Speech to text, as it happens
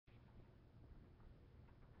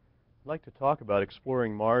I'd like to talk about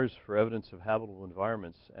exploring Mars for evidence of habitable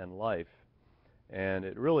environments and life. And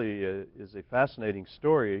it really is a fascinating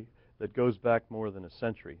story that goes back more than a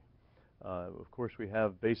century. Of course, we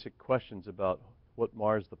have basic questions about what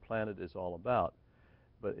Mars, the planet, is all about.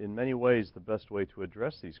 But in many ways, the best way to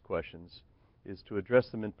address these questions is to address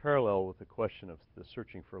them in parallel with the question of the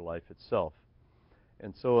searching for life itself.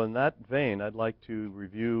 And so in that vein, I'd like to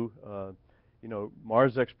review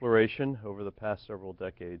Mars exploration over the past several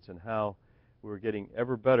decades and how we're getting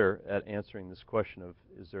ever better at answering this question of,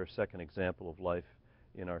 is there a second example of life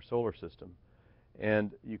in our solar system?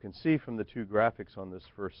 And you can see from the two graphics on this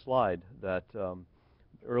first slide that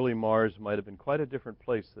early Mars might have been quite a different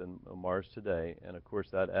place than Mars today, and of course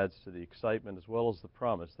that adds to the excitement as well as the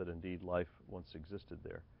promise that indeed life once existed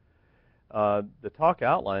there. The talk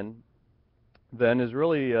outline then is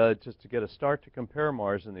really just to get a start to compare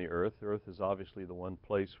Mars and the Earth. Earth is obviously the one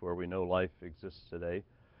place where we know life exists today,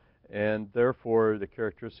 and therefore the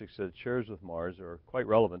characteristics that it shares with Mars are quite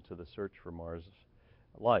relevant to the search for Mars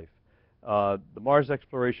life. The Mars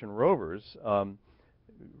exploration rovers,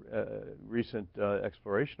 recent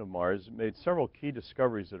exploration of Mars, made several key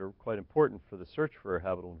discoveries that are quite important for the search for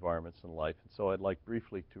habitable environments and life, and so I'd like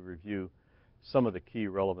briefly to review some of the key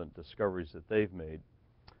relevant discoveries that they've made.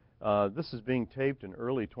 This is being taped in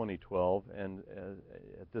early 2012, and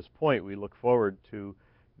at this point we look forward to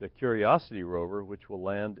the Curiosity rover, which will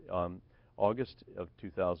land August of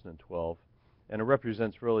 2012, and it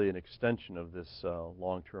represents really an extension of this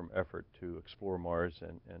long-term effort to explore Mars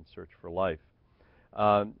and search for life.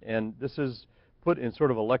 And this is put in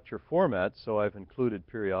sort of a lecture format, so I've included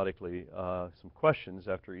periodically some questions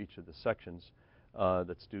after each of the sections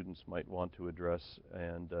that students might want to address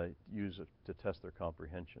and use it to test their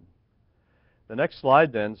comprehension. The next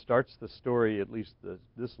slide then starts the story, at least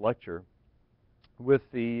this lecture, with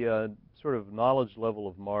the sort of knowledge level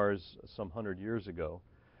of Mars some 100 years ago.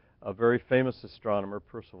 A very famous astronomer,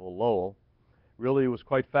 Percival Lowell, really was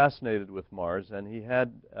quite fascinated with Mars, and he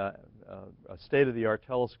had a state-of-the-art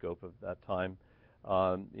telescope at that time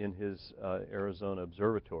in his Arizona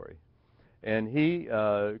observatory. And he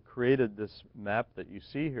created this map that you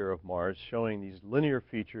see here of Mars, showing these linear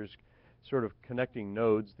features sort of connecting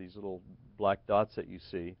nodes, these little black dots that you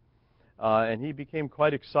see. And he became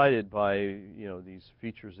quite excited by these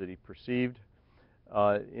features that he perceived,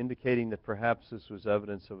 indicating that perhaps this was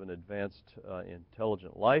evidence of an advanced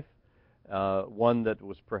intelligent life, one that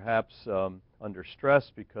was perhaps under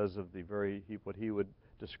stress because of the what he would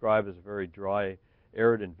describe as a very dry,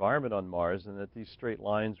 arid environment on Mars, and that these straight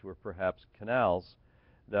lines were perhaps canals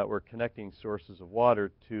that were connecting sources of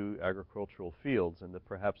water to agricultural fields, and that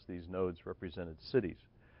perhaps these nodes represented cities.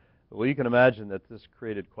 Well, you can imagine that this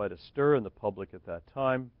created quite a stir in the public at that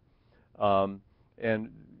time, and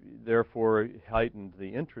therefore heightened the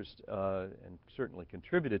interest and certainly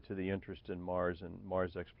contributed to the interest in Mars and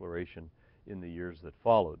Mars exploration in the years that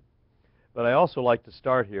followed. But I also like to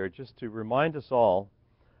start here just to remind us all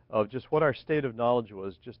of just what our state of knowledge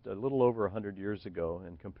was just a little over 100 years ago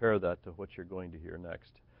and compare that to what you're going to hear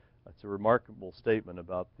next. It's a remarkable statement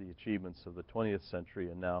about the achievements of the 20th century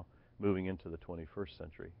and now moving into the 21st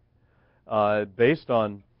century. Based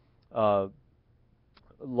on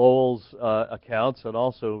Lowell's accounts and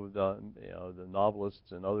also the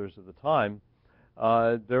novelists and others of the time,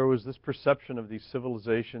 there was this perception of these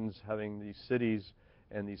civilizations having these cities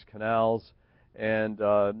and these canals. And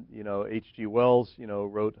H.G. Wells,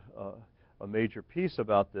 wrote a major piece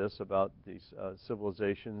about this, about these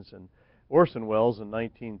civilizations. And Orson Welles in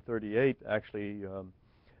 1938 actually,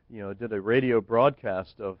 did a radio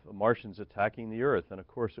broadcast of Martians attacking the Earth. And of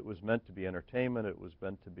course, it was meant to be entertainment. It was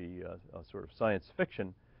meant to be a sort of science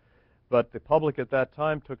fiction. But the public at that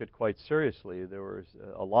time took it quite seriously. There was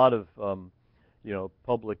a lot of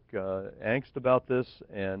public angst about this,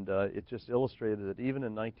 and it just illustrated that even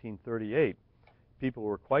in 1938. People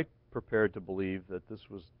were quite prepared to believe that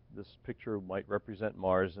this picture might represent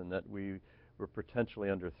Mars and that we were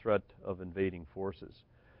potentially under threat of invading forces.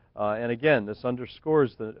 And again, this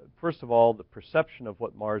underscores, first of all, the perception of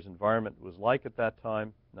what Mars' environment was like at that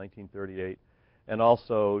time, 1938, and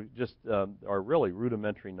also just our really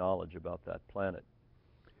rudimentary knowledge about that planet.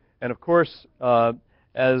 And of course,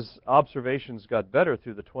 as observations got better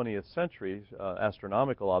through the 20th century,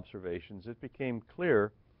 astronomical observations, it became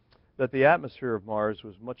clear that the atmosphere of Mars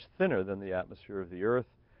was much thinner than the atmosphere of the Earth,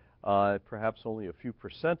 perhaps only a few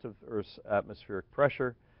 % of Earth's atmospheric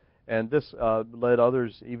pressure. And this led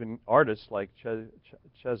others, even artists like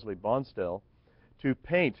Chesley Bonestell, to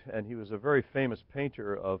paint, and he was a very famous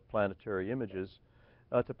painter of planetary images,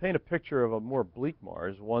 to paint a picture of a more bleak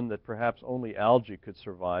Mars, one that perhaps only algae could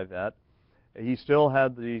survive at, He still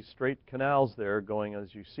had the straight canals there going,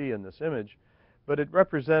 as you see in this image, but it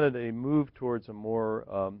represented a move towards a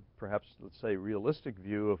more, perhaps, let's say, realistic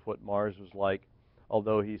view of what Mars was like,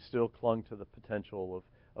 although he still clung to the potential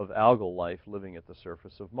of algal life living at the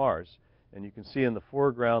surface of Mars. And you can see in the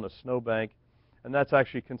foreground a snowbank, and that's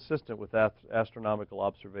actually consistent with astronomical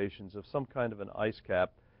observations of some kind of an ice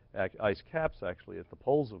caps actually at the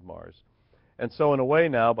poles of Mars. And so in a way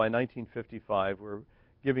now, by 1955, we're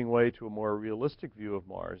giving way to a more realistic view of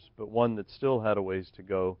Mars, but one that still had a ways to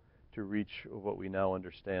go to reach what we now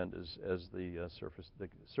understand as the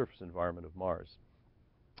surface environment of Mars.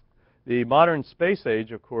 The modern space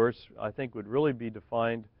age, of course, I think would really be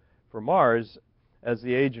defined for Mars as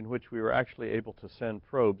the age in which we were actually able to send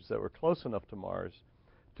probes that were close enough to Mars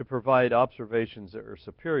to provide observations that were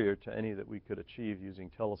superior to any that we could achieve using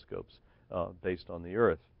telescopes based on the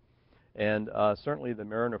Earth. And certainly the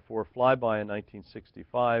Mariner 4 flyby in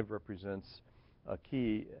 1965 represents a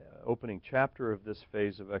key opening chapter of this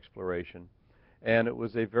phase of exploration. And it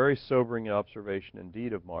was a very sobering observation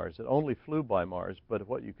indeed of Mars. It only flew by Mars, but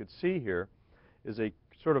what you could see here is a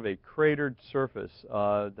sort of a cratered surface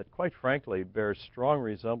that quite frankly bears strong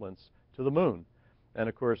resemblance to the Moon. And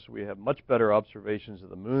of course we have much better observations of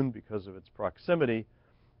the Moon because of its proximity,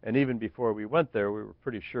 and even before we went there we were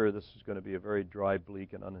pretty sure this was going to be a very dry,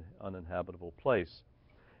 bleak, and uninhabitable place.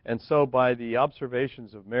 And so by the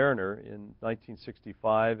observations of Mariner in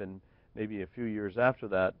 1965 and maybe a few years after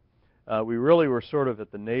that, we really were sort of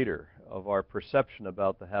at the nadir of our perception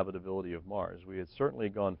about the habitability of Mars. We had certainly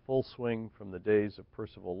gone full swing from the days of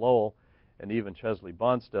Percival Lowell and even Chesley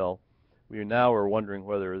Bonestell. We now are wondering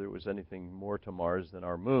whether there was anything more to Mars than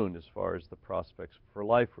our Moon as far as the prospects for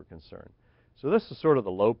life were concerned. So this is sort of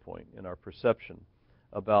the low point in our perception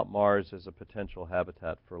about Mars as a potential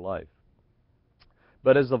habitat for life.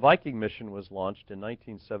 But as the Viking mission was launched in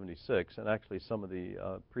 1976, and actually some of the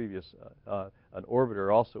an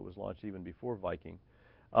orbiter also was launched even before Viking,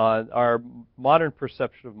 our modern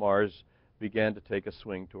perception of Mars began to take a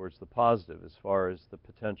swing towards the positive as far as the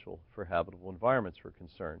potential for habitable environments were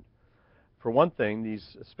concerned. For one thing,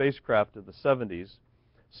 these spacecraft of the 70s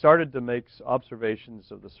started to make observations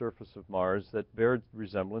of the surface of Mars that bared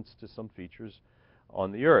resemblance to some features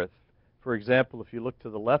on the Earth. For example, if you look to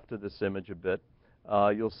the left of this image a bit,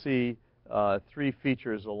 you'll see three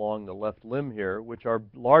features along the left limb here, which are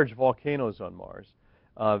large volcanoes on Mars,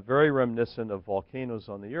 very reminiscent of volcanoes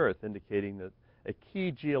on the Earth, indicating that a key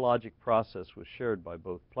geologic process was shared by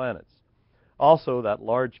both planets. Also, that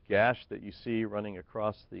large gash that you see running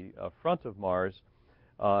across the front of Mars,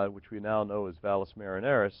 which we now know as Valles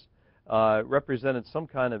Marineris, represented some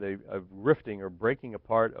kind of a rifting or breaking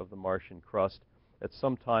apart of the Martian crust at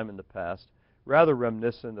some time in the past, rather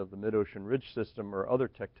reminiscent of the mid-ocean ridge system or other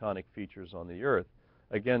tectonic features on the Earth,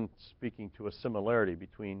 again speaking to a similarity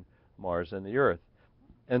between Mars and the Earth.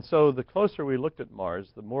 And so the closer we looked at Mars,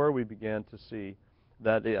 the more we began to see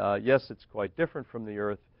that, yes, it's quite different from the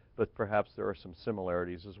Earth, but perhaps there are some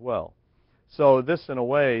similarities as well. So this, in a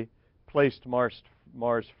way, placed Mars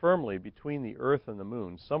firmly between the Earth and the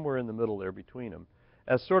Moon, somewhere in the middle there between them,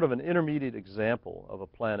 as sort of an intermediate example of a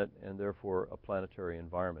planet and therefore a planetary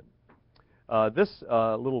environment. This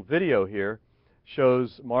little video here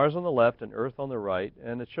shows Mars on the left and Earth on the right,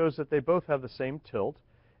 and it shows that they both have the same tilt.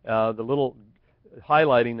 The little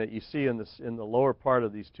highlighting that you see in the lower part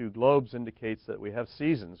of these two globes indicates that we have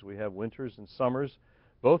seasons. We have winters and summers,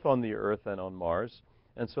 both on the Earth and on Mars,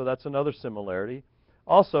 and so that's another similarity.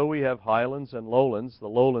 Also, we have highlands and lowlands, the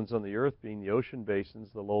lowlands on the Earth being the ocean basins,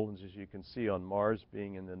 the lowlands, as you can see on Mars,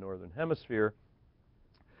 being in the northern hemisphere.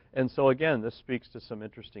 And so again, this speaks to some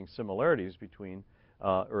interesting similarities between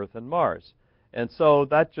Earth and Mars. And so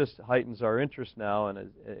that just heightens our interest now, and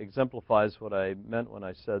it exemplifies what I meant when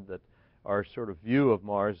I said that our sort of view of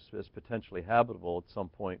Mars as potentially habitable at some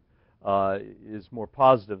point is more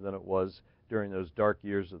positive than it was during those dark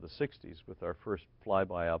years of the 60s with our first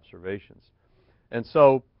flyby observations. And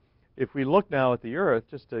so if we look now at the Earth,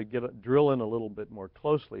 just to drill in a little bit more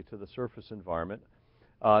closely to the surface environment,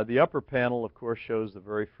 the upper panel, of course, shows the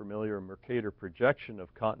very familiar Mercator projection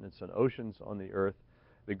of continents and oceans on the Earth,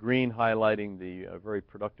 the green highlighting the very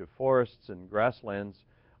productive forests and grasslands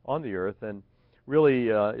on the Earth, and really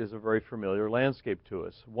is a very familiar landscape to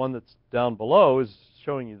us. One that's down below is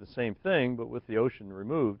showing you the same thing, but with the ocean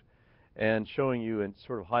removed, and showing you and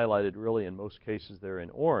sort of highlighted really in most cases there in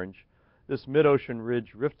orange, this mid-ocean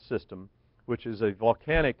ridge rift system, which is a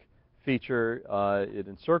volcanic feature. It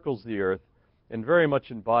encircles the Earth and very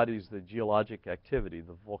much embodies the geologic activity,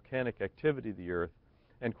 the volcanic activity of the Earth.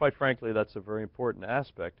 And quite frankly, that's a very important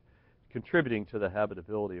aspect contributing to the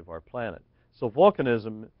habitability of our planet. So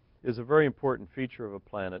volcanism is a very important feature of a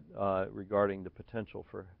planet regarding the potential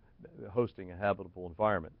for hosting a habitable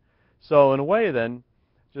environment. So in a way then,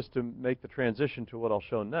 just to make the transition to what I'll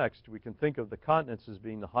show next, we can think of the continents as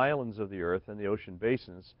being the highlands of the Earth and the ocean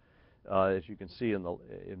basins, as you can see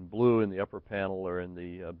in blue in the upper panel, or in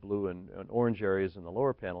the blue and orange areas in the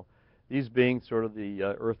lower panel, these being sort of the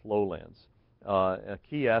Earth lowlands, a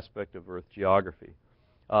key aspect of Earth geography.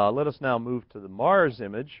 Let us now move to the Mars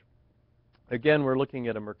image. Again, we're looking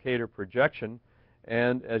at a Mercator projection,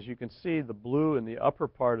 and as you can see, the blue in the upper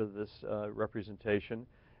part of this representation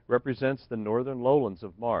represents the northern lowlands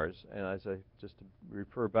of Mars. And as I just to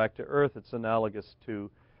refer back to Earth, it's analogous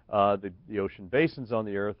to the ocean basins on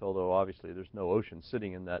the Earth, although obviously there's no ocean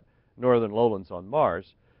sitting in that northern lowlands on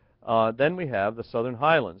Mars. Then we have the southern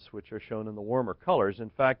highlands, which are shown in the warmer colors. In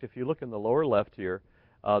fact, if you look in the lower left here,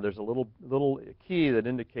 there's a little key that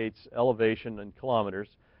indicates elevation in kilometers,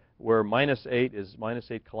 where -8 is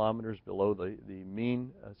 -8 kilometers below the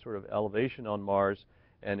mean sort of elevation on Mars.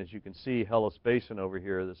 And as you can see, Hellas Basin over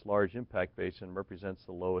here, this large impact basin, represents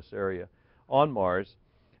the lowest area on Mars.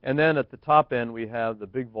 And then at the top end, we have the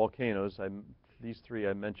big volcanoes, these three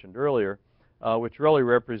I mentioned earlier, which really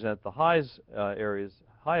represent the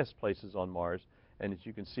highest places on Mars. And as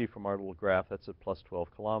you can see from our little graph, that's at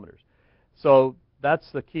 +12 kilometers. So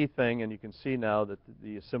that's the key thing, and you can see now that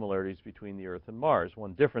the similarities between the Earth and Mars.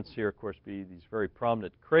 One difference here, of course, be these very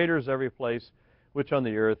prominent craters every place, which on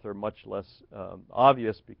the Earth are much less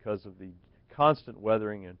obvious because of the constant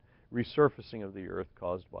weathering and resurfacing of the Earth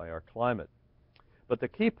caused by our climate. But the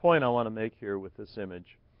key point I want to make here with this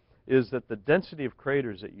image is that the density of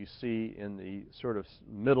craters that you see in the sort of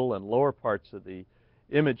middle and lower parts of the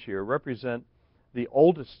image here represent the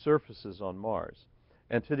oldest surfaces on Mars.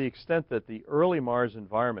 And to the extent that the early Mars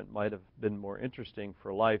environment might have been more interesting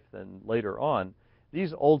for life than later on,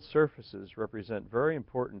 these old surfaces represent very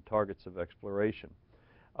important targets of exploration.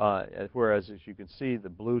 Whereas, as you can see, the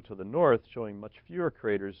blue to the north, showing much fewer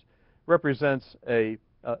craters, represents a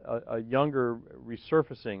younger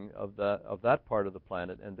resurfacing of that part of the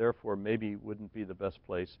planet, and therefore maybe wouldn't be the best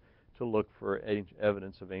place to look for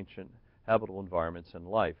evidence of ancient habitable environments and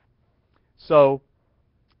life. So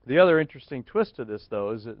the other interesting twist to this,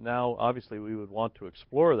 though, is that now obviously we would want to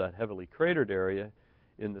explore that heavily cratered area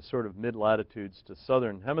in the sort of mid-latitudes to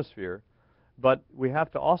southern hemisphere, but we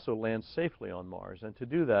have to also land safely on Mars. And to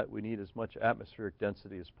do that, we need as much atmospheric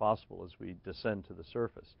density as possible as we descend to the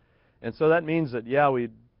surface. And so that means that, yeah, we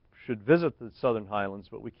should visit the southern highlands,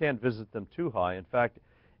 but we can't visit them too high. In fact,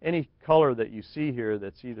 any color that you see here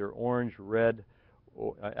that's either orange, red,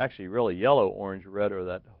 or actually really yellow, orange, red, or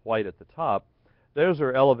that white at the top, those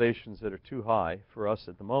are elevations that are too high for us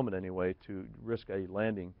at the moment anyway to risk a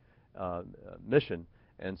landing mission.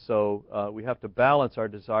 And so we have to balance our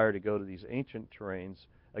desire to go to these ancient terrains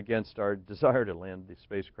against our desire to land the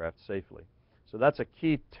spacecraft safely. So that's a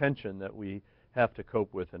key tension that we have to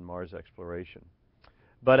cope with in Mars exploration.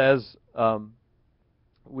 But as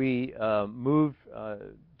we move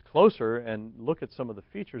closer and look at some of the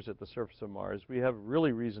features at the surface of Mars, we have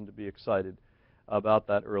really reason to be excited about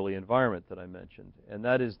that early environment that I mentioned. And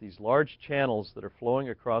that is these large channels that are flowing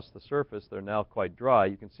across the surface. They're now quite dry.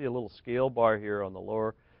 You can see a little scale bar here on the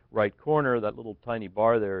lower right corner. That little tiny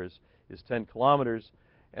bar there is 10 kilometers.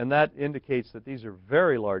 And that indicates that these are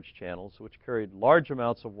very large channels which carried large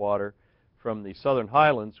amounts of water from the southern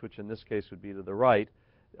highlands, which in this case would be to the right,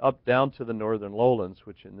 up down to the northern lowlands,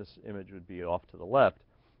 which in this image would be off to the left.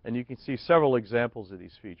 And you can see several examples of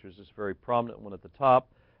these features. This very prominent one at the top.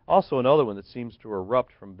 Also another one that seems to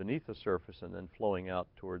erupt from beneath the surface and then flowing out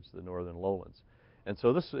towards the northern lowlands. And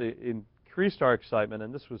so this increased our excitement,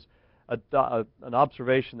 and this was an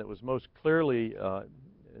observation that was most clearly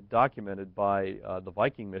documented by the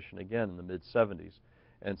Viking mission again in the mid-70s.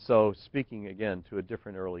 And so speaking again to a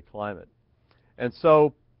different early climate. And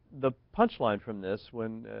so the punchline from this,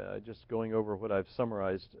 when just going over what I've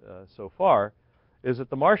summarized so far, is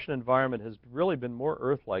that the Martian environment has really been more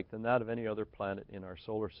Earth-like than that of any other planet in our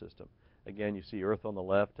solar system. Again, you see Earth on the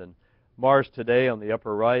left and Mars today on the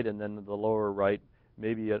upper right, and then the lower right,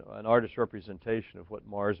 maybe an artist's representation of what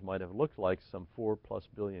Mars might have looked like some 4+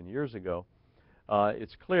 billion years ago.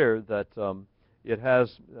 It's clear that it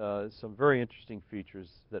has some very interesting features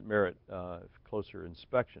that merit closer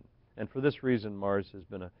inspection. And for this reason, Mars has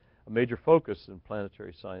been a major focus in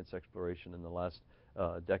planetary science exploration in the last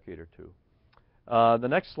decade or two. The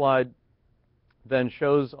next slide then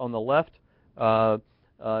shows on the left,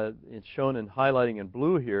 it's shown in highlighting in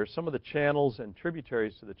blue here, some of the channels and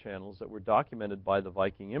tributaries to the channels that were documented by the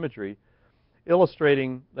Viking imagery,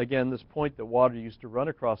 illustrating, again, this point that water used to run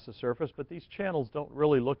across the surface, but these channels don't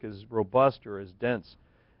really look as robust or as dense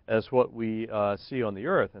as what we see on the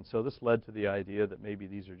Earth. And so this led to the idea that maybe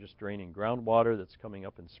these are just draining groundwater that's coming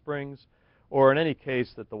up in springs, or in any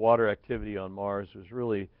case that the water activity on Mars was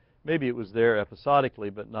really, maybe it was there episodically,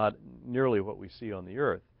 but not nearly what we see on the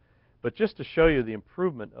Earth. But just to show you the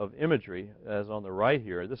improvement of imagery, as on the right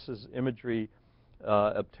here, this is imagery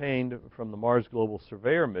obtained from the Mars Global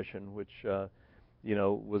Surveyor mission, which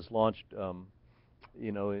was launched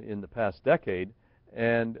in the past decade.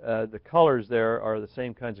 And the colors there are the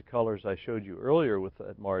same kinds of colors I showed you earlier with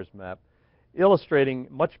that Mars map, illustrating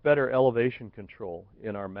much better elevation control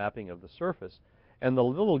in our mapping of the surface. And the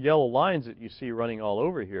little yellow lines that you see running all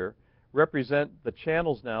over here represent the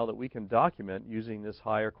channels now that we can document using this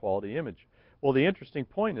higher quality image. Well, the interesting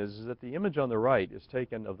point is that the image on the right is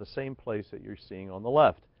taken of the same place that you're seeing on the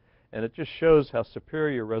left. And it just shows how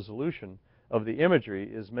superior resolution of the imagery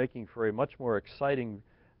is making for a much more exciting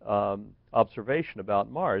observation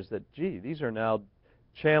about Mars, that, gee, these are now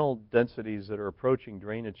channel densities that are approaching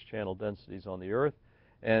drainage channel densities on the Earth,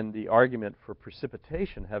 and the argument for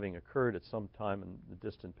precipitation having occurred at some time in the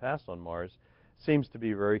distant past on Mars seems to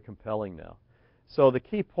be very compelling now. So the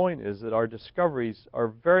key point is that our discoveries are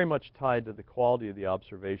very much tied to the quality of the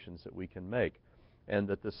observations that we can make, and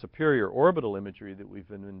that the superior orbital imagery that we've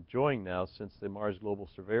been enjoying now since the Mars Global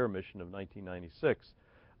Surveyor mission of 1996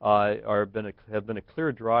 have been a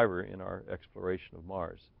clear driver in our exploration of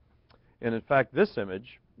Mars. And in fact, this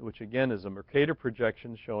image, which again is a Mercator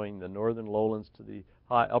projection showing the northern lowlands to the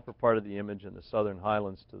upper part of the image and the southern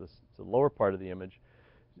highlands to the lower part of the image,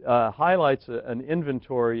 highlights an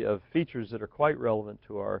inventory of features that are quite relevant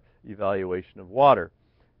to our evaluation of water.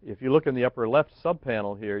 If you look in the upper left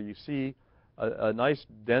subpanel here, you see a nice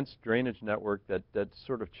dense drainage network that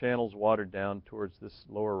sort of channels water down towards this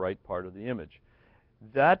lower right part of the image.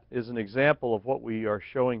 That is an example of what we are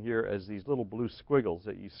showing here as these little blue squiggles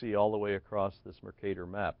that you see all the way across this Mercator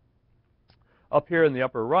map. Up here in the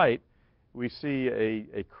upper right, we see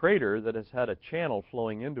a crater that has had a channel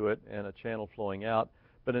flowing into it and a channel flowing out.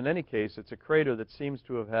 But in any case, it's a crater that seems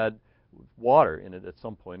to have had water in it at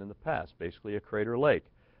some point in the past, basically a crater lake.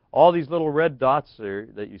 All these little red dots there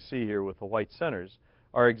that you see here with the white centers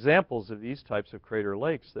are examples of these types of crater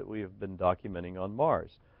lakes that we have been documenting on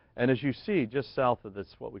Mars. And as you see, just south of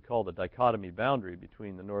this, what we call the dichotomy boundary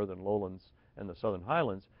between the northern lowlands and the southern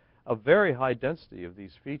highlands, a very high density of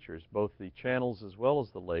these features, both the channels as well as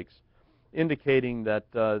the lakes, indicating that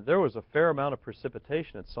there was a fair amount of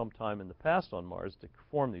precipitation at some time in the past on Mars to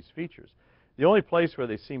form these features. The only place where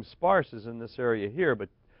they seem sparse is in this area here, but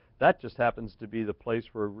that just happens to be the place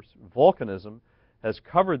where volcanism has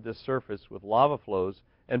covered this surface with lava flows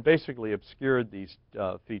and basically obscured these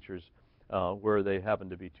features where they happen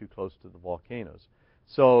to be too close to the volcanoes.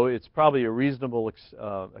 So it's probably a reasonable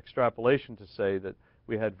extrapolation to say that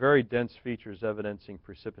we had very dense features evidencing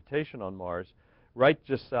precipitation on Mars right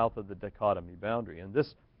just south of the dichotomy boundary. And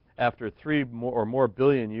this, after 3 or more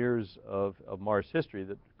billion years of Mars history,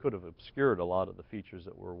 that could have obscured a lot of the features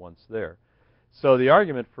that were once there. So the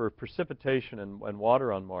argument for precipitation and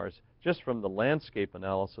water on Mars, just from the landscape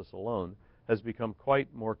analysis alone, has become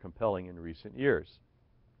quite more compelling in recent years.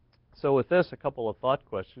 So with this, a couple of thought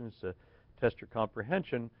questions to test your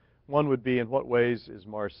comprehension. One would be, in what ways is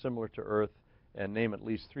Mars similar to Earth? And name at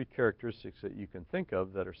least 3 characteristics that you can think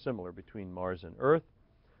of that are similar between Mars and Earth.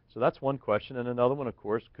 So that's one question. And another one, of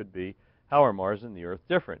course, could be, how are Mars and the Earth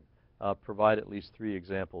different? Provide at least 3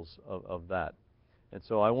 examples of that. And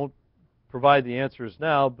so I won't provide the answers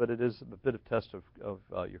now, but it is a bit of test of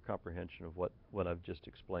your comprehension of what I've just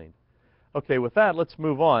explained. Okay, with that, let's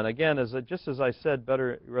move on. Again, just as I said,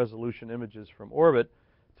 better resolution images from orbit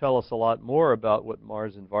tell us a lot more about what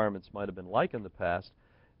Mars environments might have been like in the past.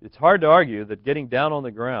 It's hard to argue that getting down on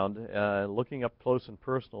the ground, looking up close and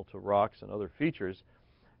personal to rocks and other features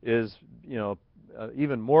is,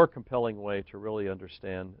 even more compelling way to really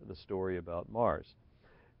understand the story about Mars.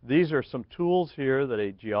 These are some tools here that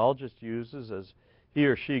a geologist uses as he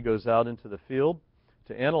or she goes out into the field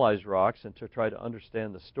to analyze rocks and to try to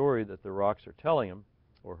understand the story that the rocks are telling him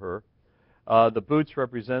or her. The boots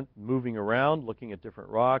represent moving around, looking at different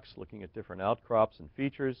rocks, looking at different outcrops and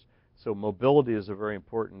features. So mobility is a very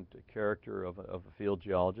important character of a field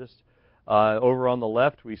geologist. Over on the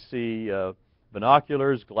left, we see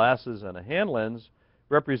binoculars, glasses, and a hand lens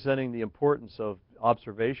representing the importance of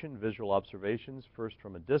observation, visual observations, first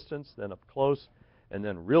from a distance, then up close, and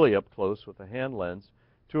then really up close with a hand lens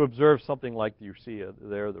to observe something like you see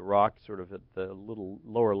there, the rock sort of at the little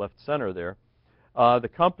lower left center there. The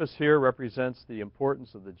compass here represents the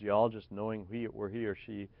importance of the geologist knowing where he or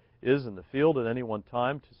she is in the field at any one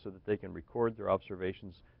time so that they can record their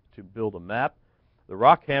observations to build a map. The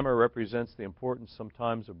rock hammer represents the importance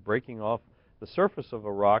sometimes of breaking off the surface of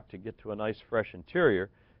a rock to get to a nice fresh interior.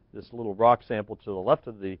 This little rock sample to the left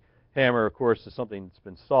of the hammer, of course, is something that's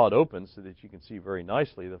been sawed open so that you can see very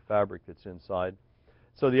nicely the fabric that's inside.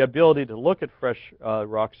 So the ability to look at fresh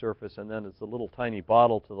rock surface, and then as the little tiny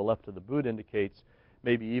bottle to the left of the boot indicates,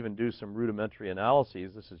 maybe even do some rudimentary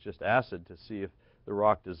analyses. This is just acid to see if the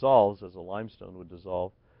rock dissolves as a limestone would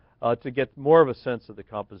dissolve, to get more of a sense of the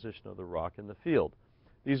composition of the rock in the field.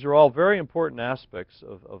 These are all very important aspects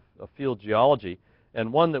of field geology,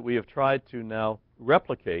 and one that we have tried to now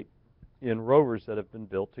replicate in rovers that have been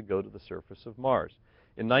built to go to the surface of Mars.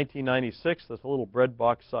 In 1996, this little bread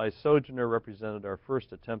box-sized Sojourner represented our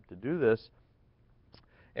first attempt to do this,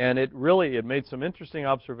 and it made some interesting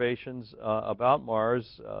observations about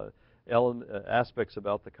Mars, aspects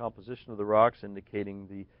about the composition of the rocks,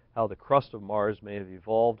 indicating how the crust of Mars may have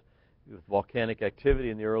evolved with volcanic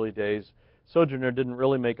activity in the early days. Sojourner didn't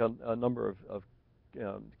really make a number of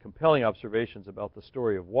compelling observations about the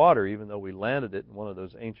story of water, even though we landed it in one of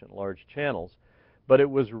those ancient large channels. But it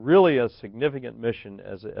was really a significant mission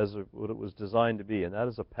as what it was designed to be, and that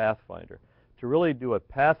is a pathfinder. To really do a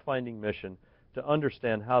pathfinding mission to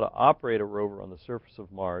understand how to operate a rover on the surface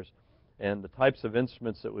of Mars and the types of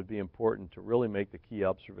instruments that would be important to really make the key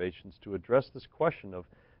observations to address this question of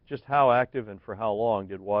just how active and for how long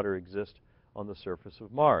did water exist on the surface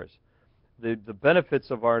of Mars. The benefits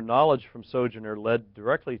of our knowledge from Sojourner led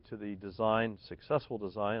directly to the successful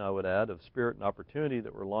design, I would add, of Spirit and Opportunity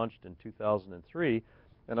that were launched in 2003.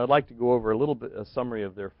 And I'd like to go over a summary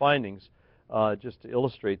of their findings just to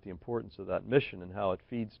illustrate the importance of that mission and how it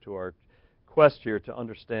feeds to our quest here to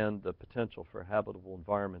understand the potential for habitable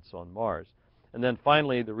environments on Mars. And then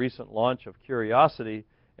finally, the recent launch of Curiosity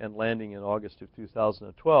and landing in August of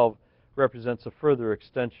 2012 represents a further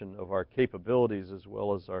extension of our capabilities as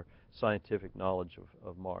well as our scientific knowledge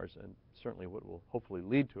of Mars, and certainly what will hopefully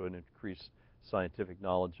lead to an increased scientific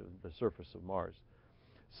knowledge of the surface of Mars.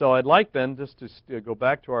 So I'd like then just to go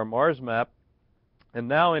back to our Mars map and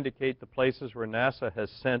now indicate the places where NASA has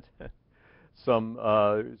sent some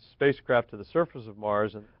spacecraft to the surface of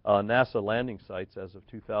Mars and NASA landing sites as of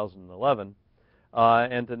 2011,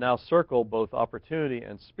 and to now circle both Opportunity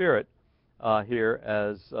and Spirit here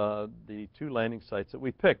as the two landing sites that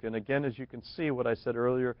we picked. And again, as you can see, what I said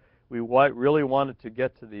earlier, we really wanted to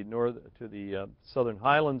get to the southern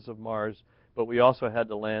highlands of Mars, but we also had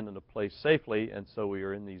to land in a place safely, and so we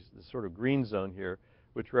are in this sort of green zone here,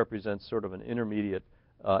 which represents sort of an intermediate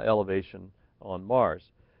elevation on Mars.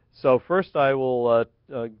 So first I will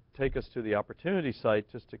take us to the Opportunity site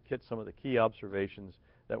just to get some of the key observations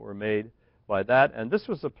that were made by that. And this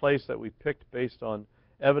was a place that we picked based on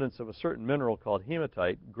evidence of a certain mineral called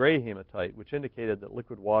hematite, gray hematite, which indicated that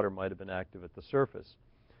liquid water might have been active at the surface.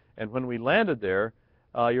 And when we landed there,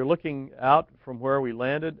 you're looking out from where we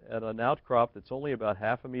landed at an outcrop that's only about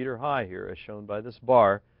half a meter high here, as shown by this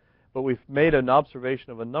bar. But we've made an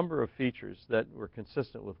observation of a number of features that were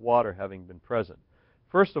consistent with water having been present.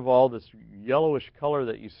 First of all, this yellowish color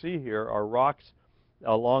that you see here are rocks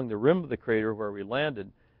along the rim of the crater where we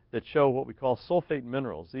landed that show what we call sulfate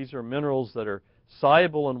minerals. These are minerals that are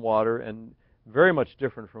soluble in water and very much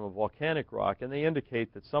different from a volcanic rock, and they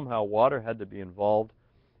indicate that somehow water had to be involved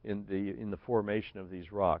in the formation of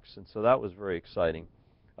these rocks, and so that was very exciting.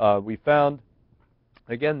 We found,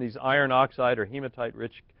 again, these iron oxide or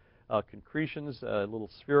hematite-rich concretions, little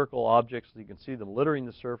spherical objects. You can see them littering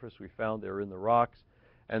the surface. We found they're in the rocks,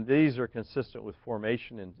 and these are consistent with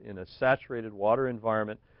formation in a saturated water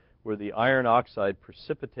environment where the iron oxide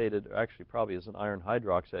precipitated, actually probably as an iron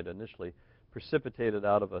hydroxide initially, precipitated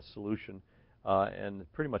out of a solution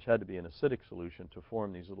and pretty much had to be an acidic solution to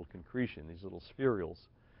form these little concretion, these little spherules.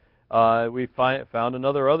 We found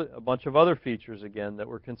a bunch of other features again that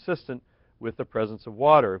were consistent with the presence of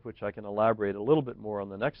water, which I can elaborate a little bit more on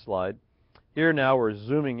the next slide. Here now we're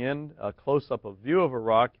zooming in a close-up of view of a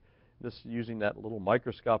rock, this using that little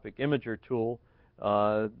microscopic imager tool,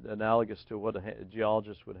 analogous to what a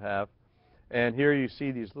geologist would have. And here you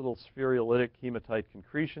see these little spherulitic hematite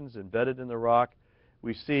concretions embedded in the rock.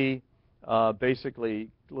 We see basically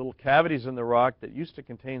little cavities in the rock that used to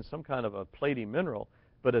contain some kind of a platy mineral,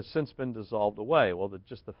 but has since been dissolved away. Well,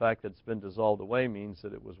 just the fact that it's been dissolved away means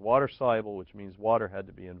that it was water soluble, which means water had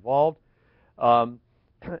to be involved. And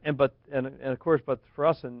of course, but for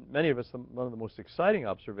us and many of us, one of the most exciting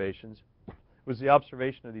observations was the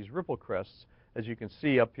observation of these ripple crests, as you can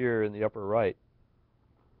see up here in the upper right.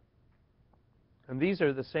 And these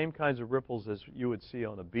are the same kinds of ripples as you would see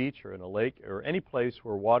on a beach or in a lake or any place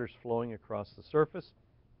where water's flowing across the surface.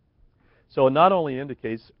 So it not only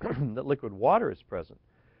indicates that liquid water is present,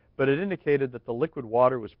 but it indicated that the liquid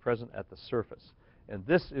water was present at the surface. And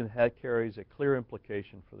this carries a clear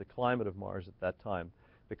implication for the climate of Mars at that time.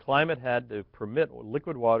 The climate had to permit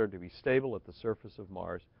liquid water to be stable at the surface of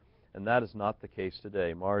Mars, and that is not the case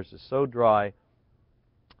today. Mars is so dry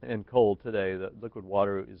and cold today that liquid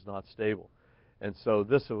water is not stable. And so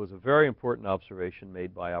this was a very important observation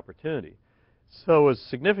made by Opportunity. So as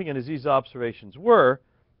significant as these observations were,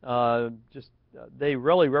 they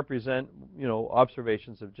really represent,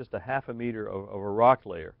 observations of just a half a meter of a rock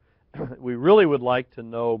layer. We really would like to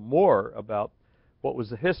know more about what was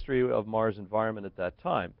the history of Mars' environment at that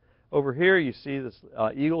time. Over here you see this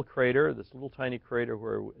Eagle crater, this little tiny crater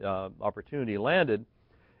where Opportunity landed.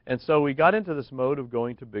 And so we got into this mode of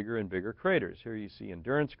going to bigger and bigger craters. Here you see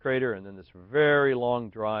Endurance Crater, and then this very long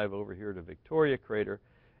drive over here to Victoria Crater.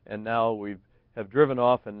 And now we have driven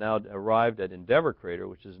off and now arrived at Endeavour Crater,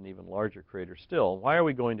 which is an even larger crater still. Why are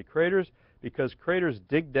we going to craters? Because craters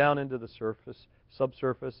dig down into the surface,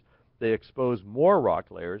 subsurface. They expose more rock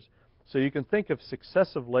layers. So you can think of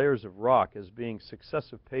successive layers of rock as being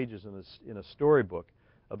successive pages in a storybook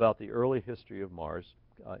about the early history of Mars'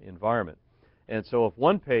 environment. And so if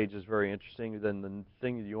one page is very interesting, then the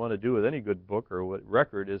thing that you want to do with any good book or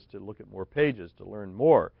record is to look at more pages to learn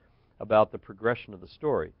more about the progression of the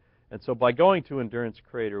story. And so by going to Endurance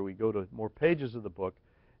Crater, we go to more pages of the book.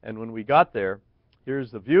 And when we got there,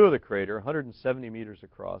 here's the view of the crater, 170 meters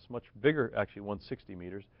across, much bigger, actually 160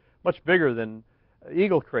 meters, much bigger than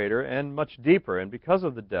Eagle Crater and much deeper. And because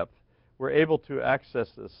of the depth, we're able to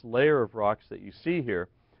access this layer of rocks that you see here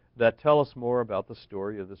that tell us more about the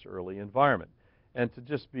story of this early environment. And to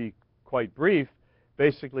just be quite brief,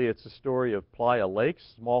 basically it's a story of playa lakes,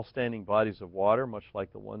 small standing bodies of water, much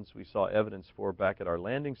like the ones we saw evidence for back at our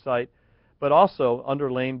landing site, but also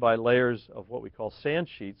underlain by layers of what we call sand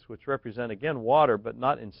sheets, which represent, again, water, but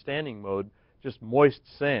not in standing mode, just moist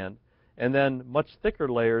sand, and then much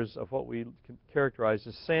thicker layers of what we can characterize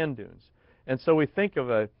as sand dunes. And so we think of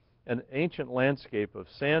an ancient landscape of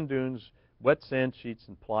sand dunes, wet sand sheets,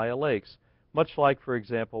 and playa lakes, much like, for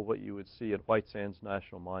example, what you would see at White Sands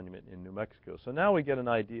National Monument in New Mexico. So now we get an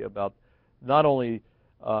idea about not only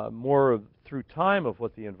more through time of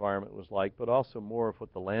what the environment was like, but also more of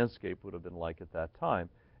what the landscape would have been like at that time.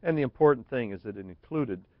 And the important thing is that it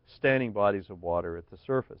included standing bodies of water at the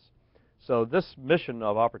surface. So this mission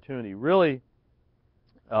of Opportunity really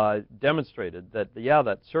demonstrated that,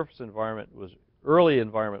 that surface environment early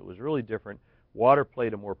environment was really different. Water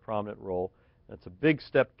played a more prominent role. That's a big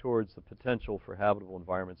step towards the potential for habitable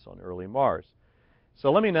environments on early Mars. So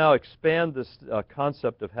let me now expand this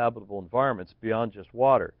concept of habitable environments beyond just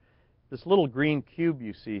water. This little green cube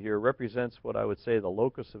you see here represents what I would say the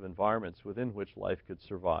locus of environments within which life could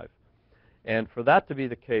survive. And for that to be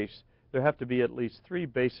the case, there have to be at least three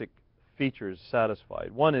basic features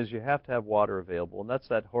satisfied. One is you have to have water available, and that's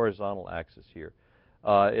that horizontal axis here.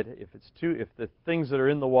 If the things that are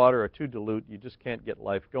in the water are too dilute, you just can't get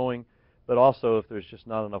life going. But also, if there's just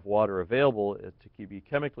not enough water available to be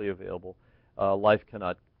chemically available, life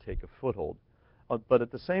cannot take a foothold. But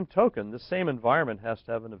at the same token, the same environment has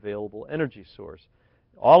to have an available energy source.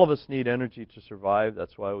 All of us need energy to survive.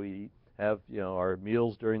 That's why we have our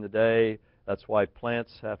meals during the day. That's why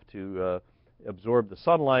plants have to absorb the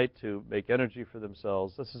sunlight to make energy for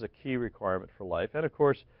themselves. This is a key requirement for life. And of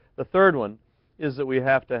course, the third one is that we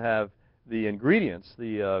have to have the ingredients,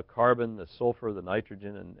 the carbon, the sulfur, the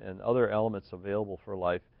nitrogen, and other elements available for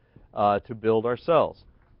life to build our cells.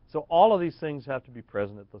 So all of these things have to be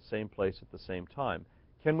present at the same place at the same time.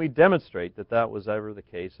 Can we demonstrate that that was ever the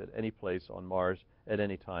case at any place on Mars at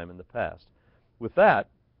any time in the past? With that,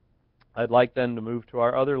 I'd like then to move to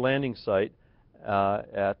our other landing site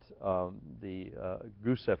at the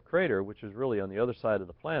Gusev crater, which is really on the other side of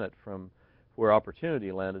the planet from where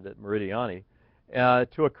Opportunity landed at Meridiani,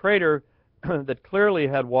 to a crater that clearly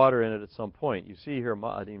had water in it at some point. You see here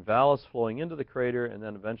the Valles flowing into the crater, and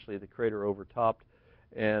then eventually the crater overtopped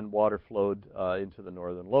and water flowed into the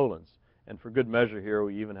northern lowlands. And for good measure here,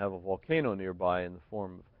 we even have a volcano nearby in the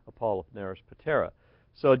form of Apollinaris Patera.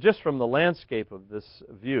 So just from the landscape of this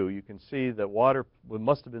view, you can see that water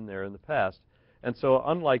must have been there in the past. And so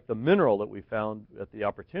unlike the mineral that we found at the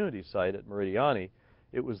Opportunity site at Meridiani,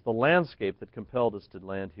 it was the landscape that compelled us to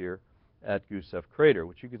land here at Gusev crater,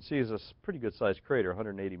 which you can see is a pretty good-sized crater,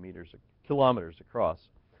 180 kilometers across.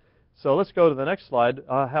 So let's go to the next slide.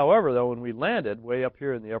 However, though, when we landed way up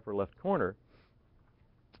here in the upper left corner,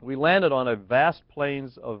 we landed on a vast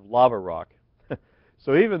plains of lava rock.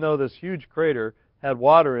 So even though this huge crater had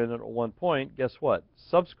water in it at one point, guess what?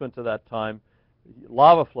 Subsequent to that time,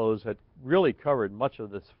 lava flows had really covered much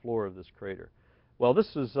of this floor of this crater. Well,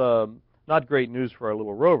 this is not not great news for our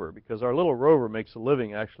little rover, because our little rover makes a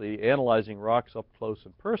living actually analyzing rocks up close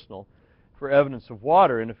and personal for evidence of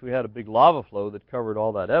water. And if we had a big lava flow that covered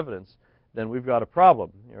all that evidence, then we've got a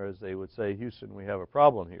problem. Or as they would say, Houston, we have a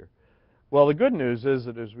problem here. Well, the good news is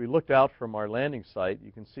that as we looked out from our landing site,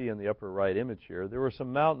 you can see in the upper right image here, there were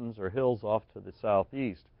some mountains or hills off to the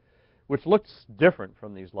southeast, which looks different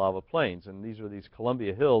from these lava plains. And these are these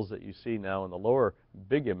Columbia Hills that you see now in the lower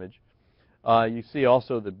big image. You see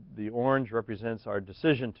also the orange represents our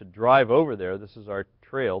decision to drive over there. This is our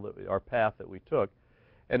trail, our path that we took.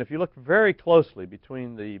 And if you look very closely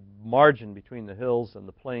between the margin between the hills and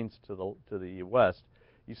the plains to the west,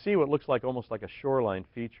 you see what looks like almost like a shoreline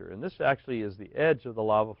feature. And this actually is the edge of the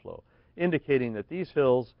lava flow, indicating that these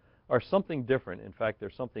hills are something different. In fact,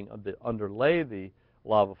 there's something that underlay the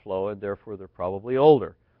lava flow, and therefore they're probably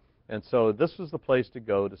older. And so this was the place to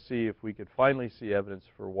go to see if we could finally see evidence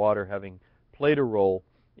for water having played a role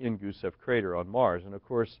in Gusev Crater on Mars. And of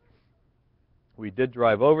course, we did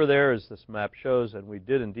drive over there, as this map shows, and we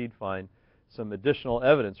did indeed find some additional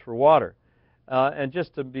evidence for water. And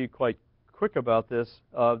just to be quite quick about this,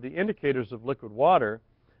 the indicators of liquid water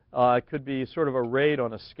could be sort of arrayed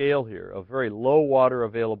on a scale here of very low water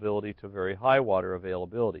availability to very high water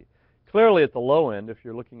availability. Clearly at the low end, if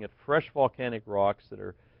you're looking at fresh volcanic rocks that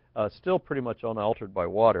are still pretty much unaltered by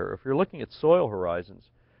water, if you're looking at soil horizons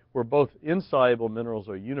where both insoluble minerals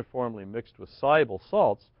are uniformly mixed with soluble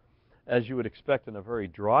salts, as you would expect in a very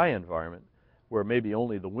dry environment where maybe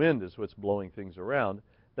only the wind is what's blowing things around,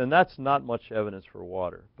 then that's not much evidence for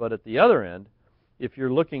water. But at the other end, if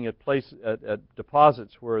you're looking at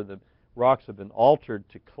deposits where the rocks have been altered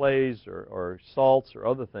to clays or salts or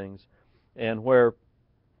other things, and where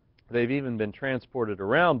they've even been transported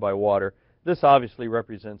around by water, this obviously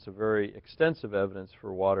represents a very extensive evidence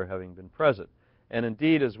for water having been present. And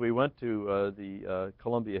indeed, as we went to the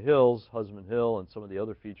Columbia Hills, Husband Hill, and some of the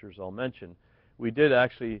other features I'll mention, we did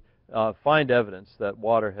actually find evidence that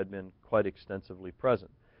water had been quite extensively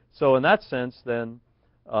present. So in that sense, then,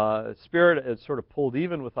 Spirit had sort of pulled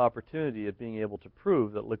even with opportunity at being able to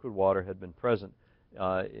prove that liquid water had been present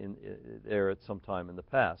there at some time in the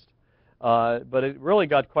past. But it really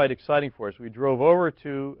got quite exciting for us. We drove over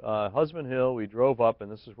to Husband Hill, we drove up,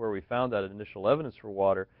 and this is where we found that initial evidence for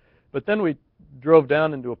water. But then we drove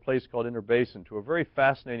down into a place called Inner Basin to a very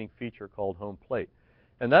fascinating feature called Home Plate.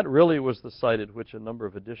 And that really was the site at which a number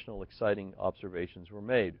of additional exciting observations were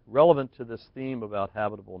made, relevant to this theme about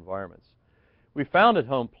habitable environments. We found at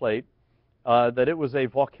Home Plate that it was a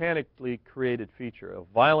volcanically created feature.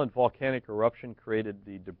 A violent volcanic eruption created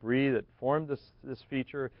the debris that formed this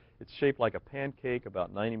feature. It's shaped like a pancake,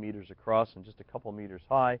 about 90 meters across and just a couple meters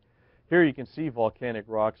high. Here you can see volcanic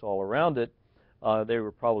rocks all around it. They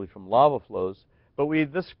were probably from lava flows. But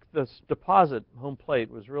this deposit, Home Plate,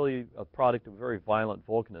 was really a product of very violent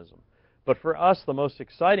volcanism. But for us, the most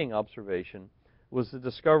exciting observation was the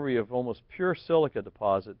discovery of almost pure silica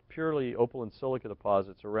deposit, purely opaline silica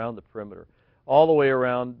deposits around the perimeter, all the way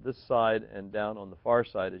around this side and down on the far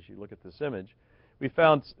side as you look at this image. We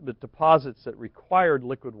found the deposits that required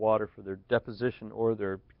liquid water for their deposition or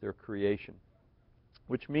their creation,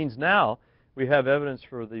 which means now we have evidence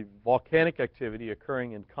for the volcanic activity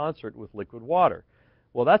occurring in concert with liquid water.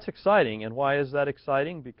 Well, that's exciting, and why is that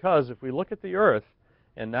exciting? Because if we look at the Earth,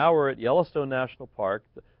 and now we're at Yellowstone National Park,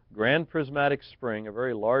 the Grand Prismatic Spring, a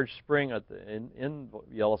very large spring in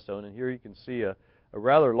Yellowstone, and here you can see a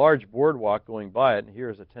rather large boardwalk going by it, and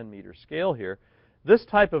here's a 10-meter scale here. This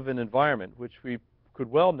type of an environment, which we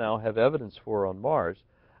could well now have evidence for on Mars,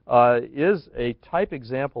 is a type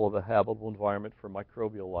example of a habitable environment for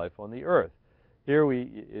microbial life on the Earth. Here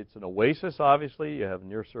it's an oasis, obviously. You have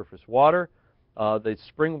near-surface water. The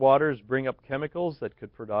spring waters bring up chemicals that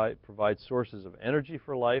could provide sources of energy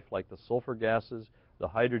for life, like the sulfur gases, the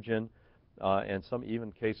hydrogen, and some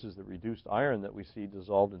even cases the reduced iron that we see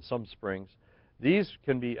dissolved in some springs. These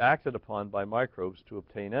can be acted upon by microbes to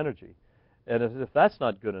obtain energy. And if that's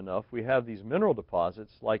not good enough, we have these mineral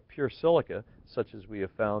deposits like pure silica, such as we have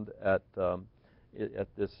found at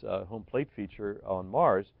this Home Plate feature on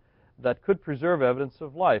Mars, that could preserve evidence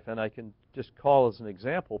of life. And I can just call as an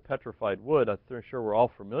example petrified wood. I'm sure we're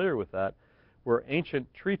all familiar with that, where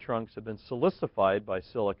ancient tree trunks have been silicified by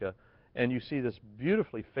silica, and you see this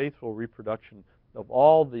beautifully faithful reproduction of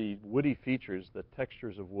all the woody features, the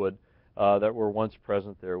textures of wood that were once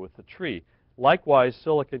present there with the tree. Likewise,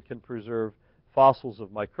 silica can preserve fossils of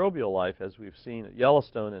microbial life, as we've seen at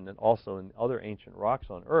Yellowstone and then also in other ancient rocks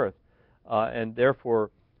on Earth, and therefore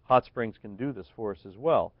hot springs can do this for us as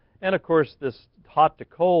well. And of course, this hot to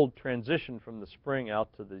cold transition from the spring out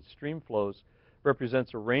to the stream flows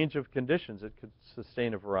represents a range of conditions that could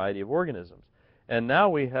sustain a variety of organisms. And now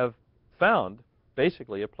we have found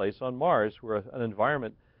basically a place on Mars where an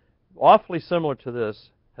environment awfully similar to this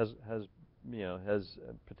has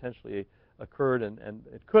potentially occurred, and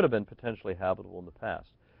it could have been potentially habitable in the past.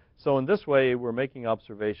 So in this way, we're making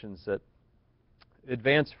observations that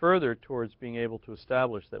advance further towards being able to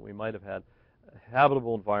establish that we might have had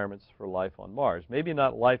habitable environments for life on Mars. Maybe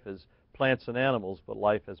not life as plants and animals, but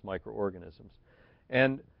life as microorganisms.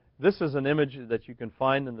 And this is an image that you can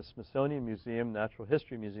find in the Smithsonian Museum, Natural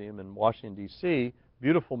History Museum in Washington, D.C.,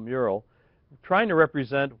 beautiful mural, trying to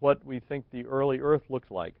represent what we think the early Earth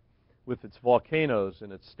looked like, with its volcanoes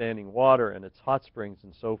and its standing water and its hot springs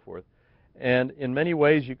and so forth. And in many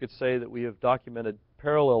ways, you could say that we have documented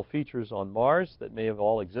parallel features on Mars that may have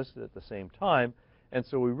all existed at the same time. And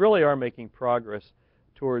so we really are making progress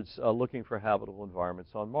towards looking for habitable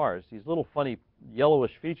environments on Mars. These little funny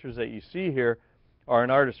yellowish features that you see here are an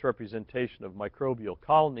artist's representation of microbial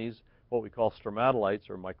colonies, what we call stromatolites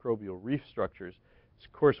or microbial reef structures.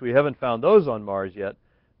 Of course, we haven't found those on Mars yet,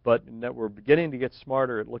 but we're beginning to get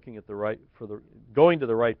smarter at looking at going to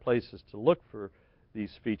the right places to look for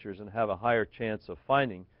these features and have a higher chance of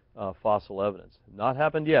finding fossil evidence. Not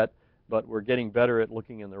happened yet, but we're getting better at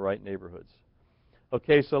looking in the right neighborhoods.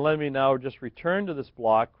 Okay, so let me now just return to this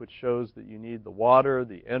block, which shows that you need the water,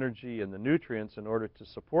 the energy, and the nutrients in order to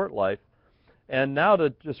support life. And now to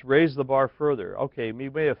just raise the bar further. Okay, we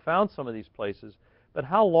may have found some of these places, but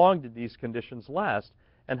how long did these conditions last?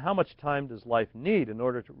 And how much time does life need in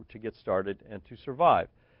order to get started and to survive?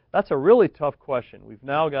 That's a really tough question. We've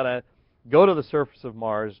now got to go to the surface of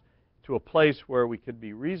Mars to a place where we could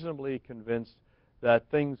be reasonably convinced that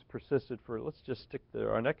things persisted for, let's just stick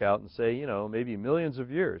our neck out and say, maybe millions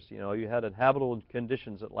of years. You had habitable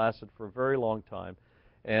conditions that lasted for a very long time,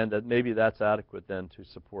 and that maybe that's adequate then to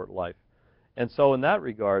support life. And so in that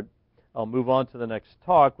regard, I'll move on to the next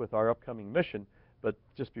talk with our upcoming mission. But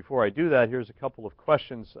just before I do that, here's a couple of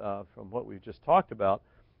questions from what we've just talked about.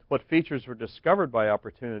 What features were discovered by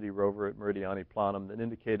Opportunity rover at Meridiani Planum that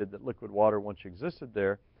indicated that liquid water once existed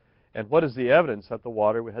there? And what is the evidence that the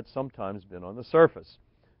water had sometimes been on the surface?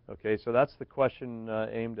 Okay, so that's the question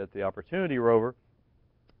aimed at the Opportunity rover.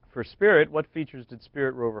 For Spirit, what features did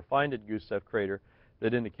Spirit rover find at Gusev crater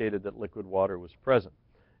that indicated that liquid water was present?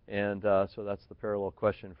 And so that's the parallel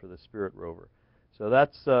question for the Spirit rover. So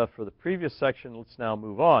that's for the previous section. Let's now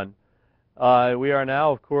move on. We are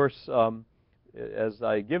now, of course, as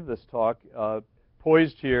I give this talk,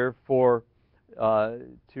 poised here to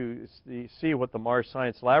see what the Mars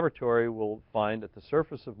Science Laboratory will find at the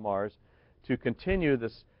surface of Mars to continue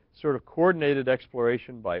this sort of coordinated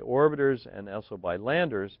exploration by orbiters and also by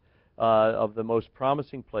landers of the most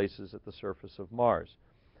promising places at the surface of Mars.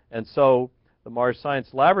 And so the Mars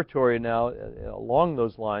Science Laboratory now, along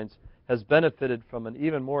those lines, has benefited from an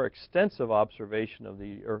even more extensive observation of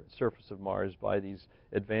the surface of Mars by these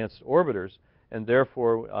advanced orbiters, and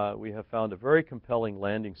therefore we have found a very compelling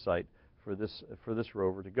landing site for this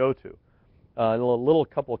rover to go to. A little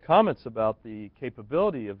couple of comments about the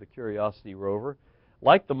capability of the Curiosity rover.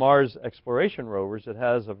 Like the Mars exploration rovers, it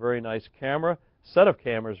has a very nice set of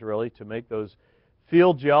cameras really, to make those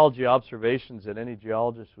field geology observations that any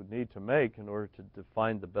geologist would need to make in order to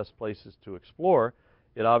find the best places to explore.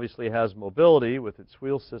 It obviously has mobility with its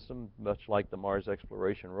wheel system, much like the Mars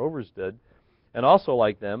exploration rovers did. And also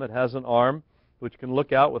like them, it has an arm which can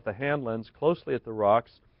look out with a hand lens closely at the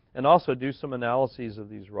rocks and also do some analyses of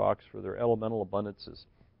these rocks for their elemental abundances.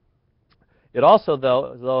 It also,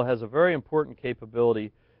 though, has a very important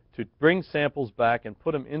capability to bring samples back and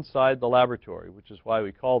put them inside the laboratory, which is why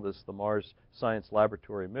we call this the Mars Science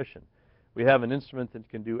Laboratory mission. We have an instrument that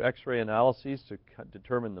can do X-ray analyses to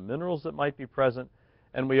determine the minerals that might be present,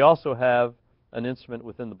 and we also have an instrument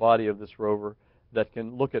within the body of this rover that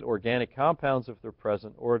can look at organic compounds if they're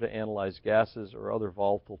present, or to analyze gases or other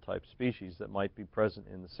volatile type species that might be present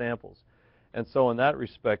in the samples. And so in that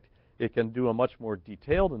respect, it can do a much more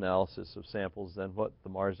detailed analysis of samples than what the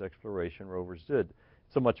Mars exploration rovers did.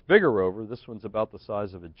 It's a much bigger rover. This one's about the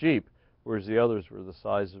size of a Jeep, whereas the others were the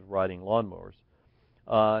size of riding lawnmowers.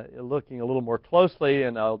 Looking a little more closely,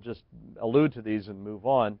 and I'll just allude to these and move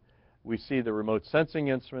on, we see the remote sensing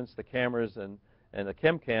instruments, the cameras, and the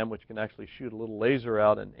ChemCam, which can actually shoot a little laser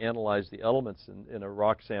out and analyze the elements in a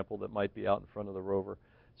rock sample that might be out in front of the rover.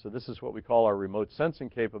 So this is what we call our remote sensing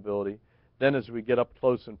capability. Then as we get up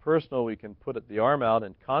close and personal, we can put the arm out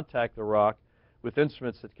and contact the rock with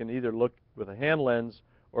instruments that can either look with a hand lens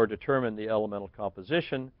or determine the elemental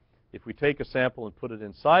composition. If we take a sample and put it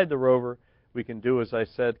inside the rover, we can do, as I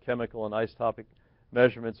said, chemical and isotopic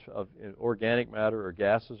measurements of organic matter or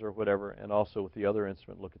gases or whatever, and also with the other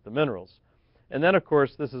instrument look at the minerals. And then, of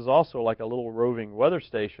course, this is also like a little roving weather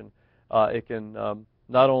station. It can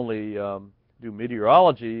not only do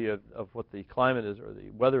meteorology of what the climate is or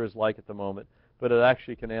the weather is like at the moment, but it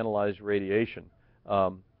actually can analyze radiation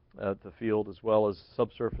at the field, as well as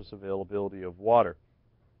subsurface availability of water,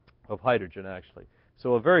 of hydrogen actually.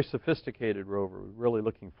 So a very sophisticated rover. We're really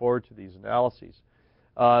looking forward to these analyses.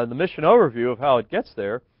 The mission overview of how it gets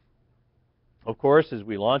there, of course, is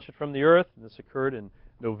we launch it from the Earth, and this occurred in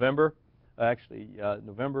November,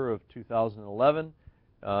 November of 2011.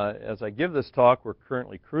 As I give this talk, we're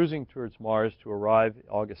currently cruising towards Mars to arrive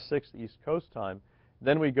August 6th East Coast time.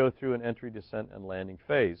 Then we go through an entry, descent, and landing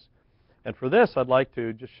phase. And for this, I'd like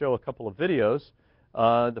to just show a couple of videos.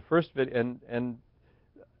 The first video,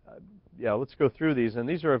 yeah, let's go through these. And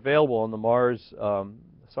these are available on the Mars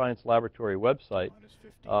Science Laboratory website.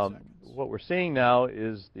 What we're seeing now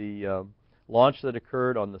is the launch that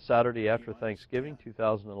occurred on the Saturday after Thanksgiving,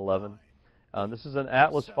 2011. This is an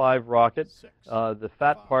Atlas V rocket. The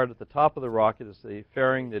fat part at the top of the rocket is the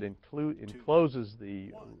fairing that encloses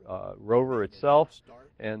the rover itself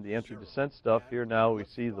and the entry-descent stuff. Here now we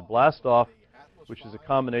see the blast-off, which is a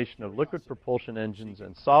combination of liquid propulsion engines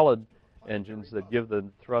and solid engines that give the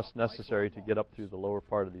thrust necessary to get up through the lower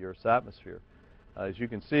part of the Earth's atmosphere. As you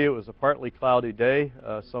can see, it was a partly cloudy day.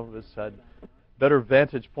 Some of us had better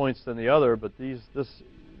vantage points than the other, but this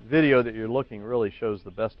video that you're looking really shows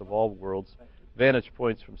the best of all worlds, vantage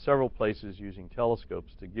points from several places using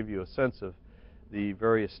telescopes to give you a sense of the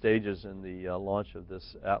various stages in the launch of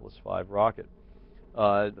this Atlas V rocket.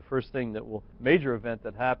 The first thing major event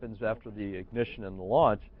that happens after the ignition and the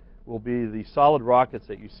launch will be the solid rockets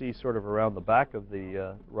that you see sort of around the back of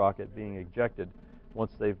the rocket being ejected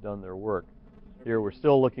once they've done their work. Here we're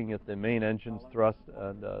still looking at the main engine's thrust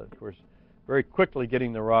and, of course, very quickly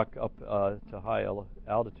getting the rock up to high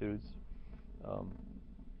altitudes.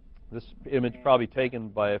 This image probably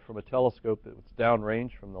taken from a telescope that was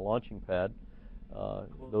downrange from the launching pad.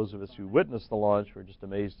 Those of us who witnessed the launch were just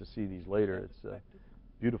amazed to see these later. It's a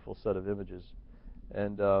beautiful set of images.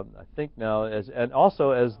 And I think now, and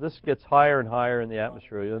also as this gets higher and higher in the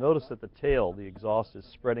atmosphere, you'll notice that the tail, the exhaust, is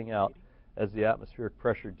spreading out as the atmospheric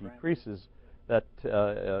pressure decreases. That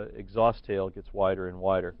exhaust tail gets wider and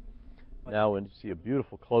wider. Now when you see a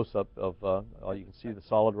beautiful close-up of, you can see the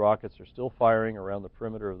solid rockets are still firing around the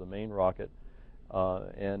perimeter of the main rocket,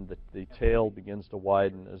 and the tail begins to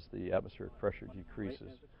widen as the atmospheric pressure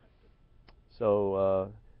decreases.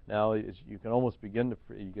 So now you can almost you can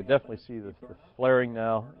definitely see the flaring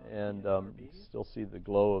now, and you still see the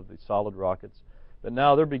glow of the solid rockets. But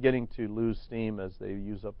now they're beginning to lose steam as they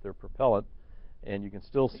use up their propellant, and you can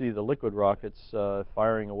still see the liquid rockets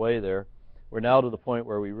firing away there. We're now to the point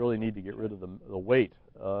where we really need to get rid of the weight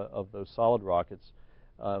of those solid rockets,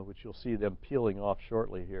 which you'll see them peeling off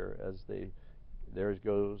shortly here as there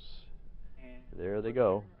they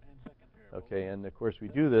go. Okay, and of course we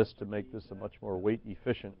do this to make this a much more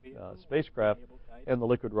weight-efficient spacecraft, and the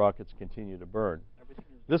liquid rockets continue to burn.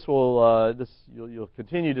 You'll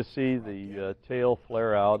continue to see the tail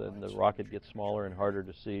flare out, and the rocket gets smaller and harder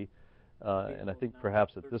to see. And I think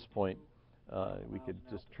perhaps at this point we could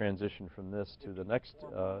just transition from this to the next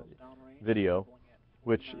video,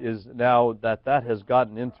 which is now that has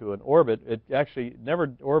gotten into an orbit. It actually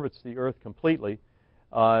never orbits the Earth completely.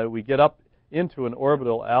 We get up into an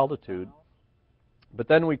orbital altitude, but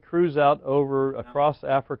then we cruise out across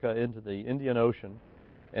Africa into the Indian Ocean,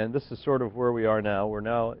 and this is sort of where we are now. We're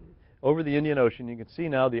now over the Indian Ocean. You can see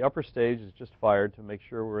now the upper stage is just fired to make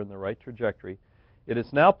sure we're in the right trajectory. It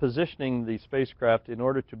is now positioning the spacecraft in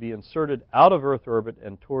order to be inserted out of Earth orbit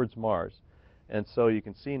and towards Mars. And so you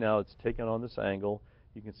can see now it's taken on this angle.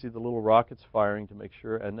 You can see the little rockets firing to make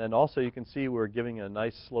sure. And then also you can see we're giving a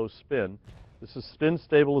nice slow spin. This is spin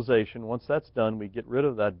stabilization. Once that's done, we get rid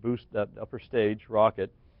of that boost, that upper stage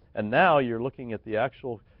rocket. And now you're looking at the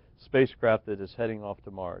actual spacecraft that is heading off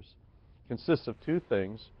to Mars. It consists of two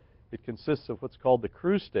things. It consists of what's called the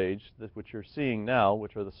cruise stage, which you're seeing now,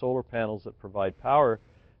 which are the solar panels that provide power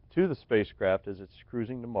to the spacecraft as it's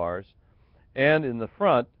cruising to Mars. And in the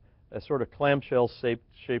front, a sort of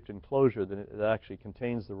clamshell-shaped enclosure that actually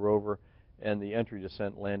contains the rover and the entry,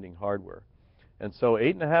 descent, landing hardware. And so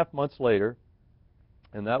 8.5 months later,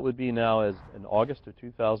 and that would be now as in August of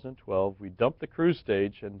 2012, we dump the cruise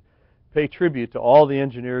stage and pay tribute to all the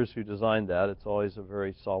engineers who designed that. It's always a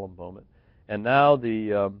very solemn moment. And now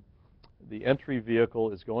the entry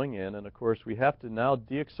vehicle is going in, and of course we have to now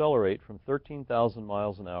deaccelerate from 13,000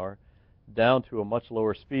 miles an hour down to a much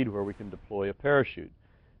lower speed where we can deploy a parachute.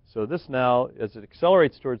 So this now, as it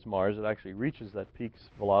accelerates towards Mars, it actually reaches that peak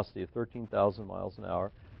velocity of 13,000 miles an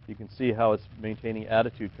hour. You can see how it's maintaining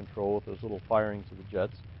attitude control with those little firings of the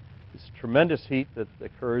jets. This tremendous heat that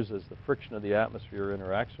occurs as the friction of the atmosphere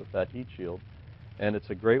interacts with that heat shield. And it's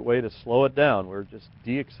a great way to slow it down. We're just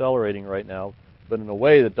deaccelerating right now, but in a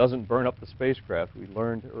way that doesn't burn up the spacecraft. We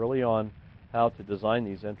learned early on how to design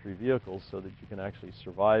these entry vehicles so that you can actually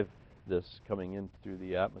survive this coming in through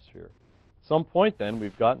the atmosphere. At some point then,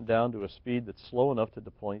 we've gotten down to a speed that's slow enough to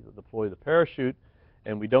deploy the parachute,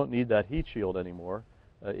 and we don't need that heat shield anymore.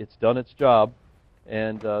 It's done its job,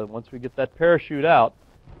 and once we get that parachute out,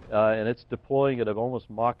 and it's deploying at almost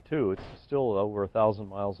Mach 2, it's still over 1,000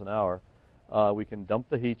 miles an hour, we can dump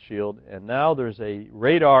the heat shield, and now there's a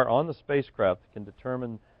radar on the spacecraft that can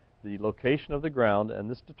determine the location of the ground, and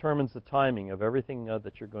this determines the timing of everything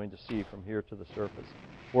that you're going to see from here to the surface.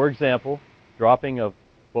 For example, dropping of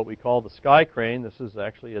what we call the sky crane. This is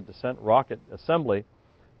actually a descent rocket assembly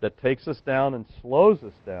that takes us down and slows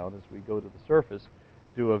us down as we go to the surface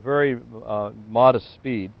to a very modest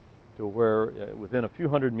speed, to where within a few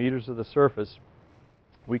hundred meters of the surface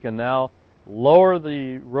we can now lower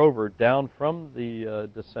the rover down from the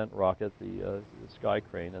descent rocket, the sky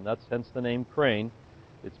crane, and that's hence the name crane.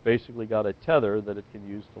 It's basically got a tether that it can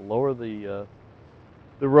use to lower the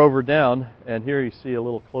rover down, and here you see a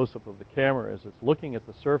little close-up of the camera as it's looking at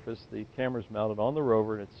the surface. The camera's mounted on the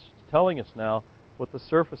rover, and it's telling us now what the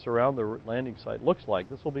surface around the landing site looks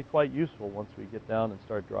like. This will be quite useful once we get down and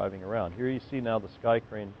start driving around. Here you see now the sky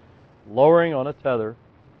crane lowering on a tether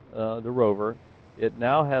the rover. It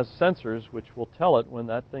now has sensors which will tell it when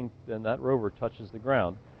that rover touches the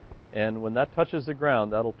ground. And when that touches the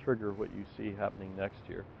ground, that'll trigger what you see happening next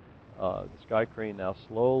here. The sky crane now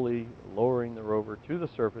slowly lowering the rover to the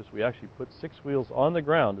surface. We actually put 6 wheels on the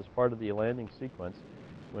ground as part of the landing sequence.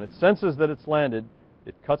 When it senses that it's landed,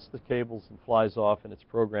 it cuts the cables and flies off, and it's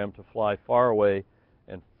programmed to fly far away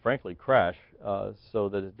and, frankly, crash so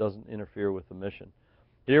that it doesn't interfere with the mission.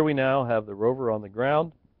 Here we now have the rover on the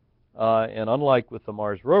ground, and unlike with the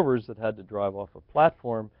Mars rovers that had to drive off a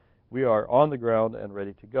platform, we are on the ground and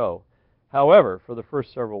ready to go. However, for the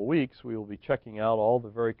first several weeks, we will be checking out all the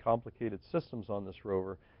very complicated systems on this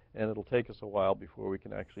rover, and it'll take us a while before we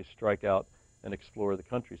can actually strike out and explore the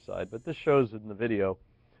countryside. But this shows in the video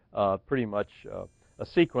pretty much a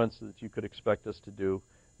sequence that you could expect us to do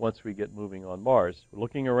once we get moving on Mars. We're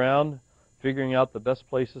looking around, figuring out the best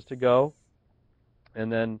places to go, and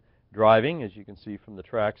then driving, as you can see from the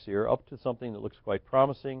tracks here, up to something that looks quite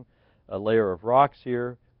promising, a layer of rocks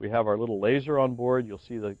here. We have our little laser on board. You'll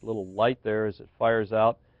see the little light there as it fires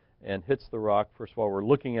out and hits the rock. First of all, we're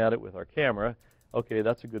looking at it with our camera. Okay,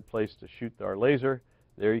 that's a good place to shoot our laser.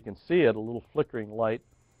 There you can see it, a little flickering light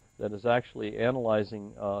that is actually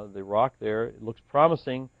analyzing the rock there. It looks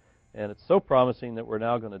promising, and it's so promising that we're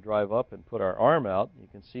now going to drive up and put our arm out. You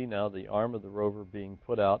can see now the arm of the rover being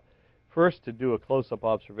put out, first to do a close-up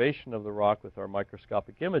observation of the rock with our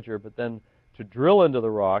microscopic imager, but then to drill into the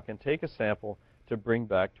rock and take a sample to bring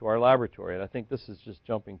back to our laboratory. And I think this is just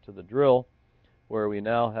jumping to the drill, where we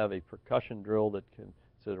now have a percussion drill that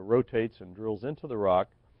sort of rotates and drills into the rock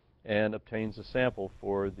and obtains a sample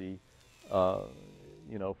for the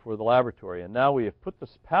for the laboratory. And now we have put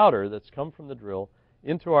this powder that's come from the drill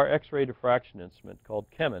into our X-ray diffraction instrument called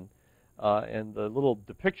Chemin. And the little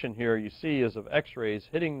depiction here you see is of X-rays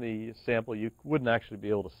hitting the sample. You wouldn't actually be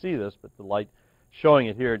able to see this, but the light showing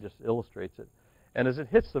it here just illustrates it. And as it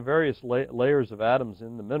hits the various layers of atoms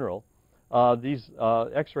in the mineral, these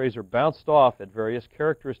X-rays are bounced off at various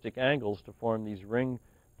characteristic angles to form these ring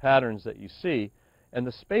patterns that you see. And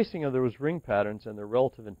the spacing of those ring patterns and their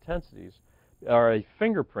relative intensities are a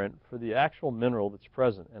fingerprint for the actual mineral that's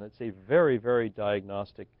present. And it's a very, very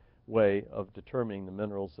diagnostic way of determining the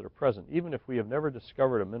minerals that are present. Even if we have never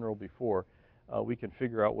discovered a mineral before, we can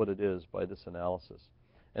figure out what it is by this analysis.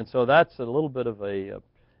 And so that's a little bit of a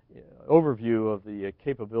overview of the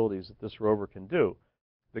capabilities that this rover can do.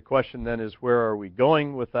 The question then is, where are we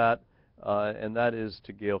going with that? And that is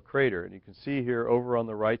to Gale Crater. And you can see here over on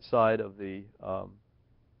the right side of the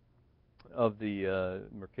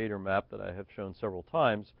Mercator map that I have shown several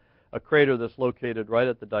times, a crater that's located right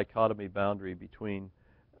at the dichotomy boundary between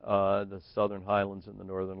the southern highlands and the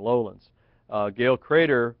northern lowlands. Gale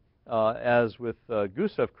Crater, as with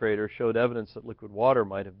Gusev Crater, showed evidence that liquid water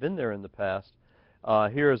might have been there in the past.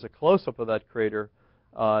 Here is a close-up of that crater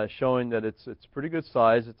showing that it's pretty good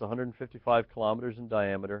size. It's 155 kilometers in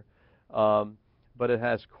diameter, but it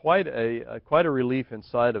has quite a relief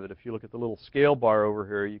inside of it. If you look at the little scale bar over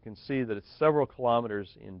here, you can see that it's several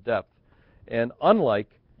kilometers in depth. And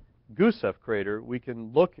unlike Gusev crater, we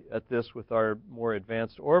can look at this with our more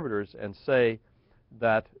advanced orbiters and say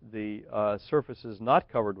that the surface is not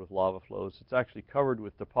covered with lava flows. It's actually covered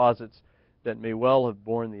with deposits that may well have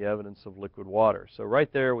borne the evidence of liquid water. So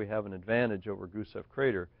right there we have an advantage over Gusev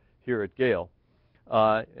crater here at Gale.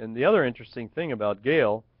 And the other interesting thing about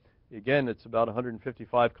Gale, again, it's about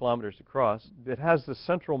 155 kilometers across. It has this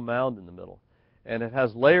central mound in the middle, and it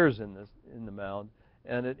has layers in the mound,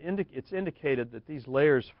 and it's indicated that these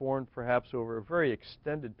layers formed perhaps over a very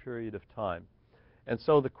extended period of time. And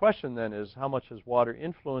so the question then is, how much has water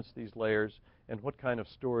influenced these layers, and what kind of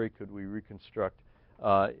story could we reconstruct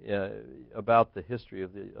about the history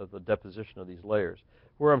of the deposition of these layers?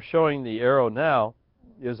 Where I'm showing the arrow now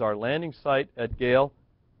is our landing site at Gale,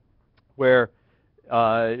 where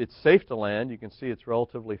it's safe to land. You can see it's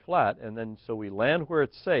relatively flat, and then so we land where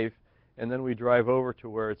it's safe, and then we drive over to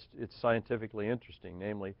where it's scientifically interesting,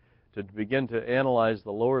 namely to begin to analyze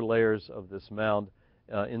the lower layers of this mound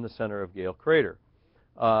in the center of Gale crater.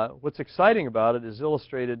 What's exciting about it is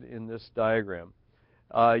illustrated in this diagram.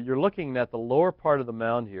 You're looking at the lower part of the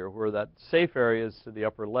mound here, where that safe area is to the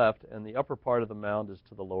upper left, and the upper part of the mound is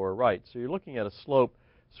to the lower right. So you're looking at a slope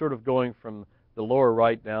sort of going from the lower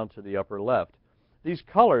right down to the upper left. These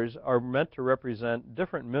colors are meant to represent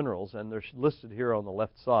different minerals, and they're listed here on the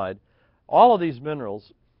left side. All of these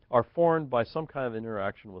minerals are formed by some kind of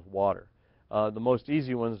interaction with water. The most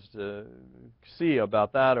easy ones to see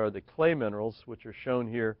about that are the clay minerals, which are shown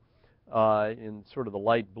here in sort of the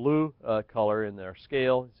light blue color in their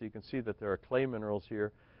scale. So you can see that there are clay minerals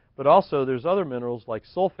here. But also there's other minerals like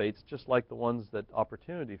sulfates, just like the ones that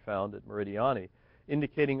Opportunity found at Meridiani,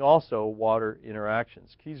 indicating also water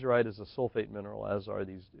interactions. Kieserite is a sulfate mineral, as are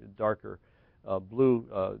these darker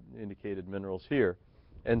blue indicated minerals here.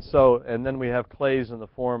 And then we have clays in the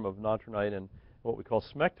form of nontronite and what we call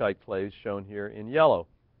smectite clays shown here in yellow.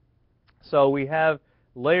 So we have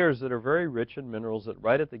layers that are very rich in minerals that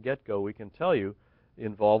right at the get-go we can tell you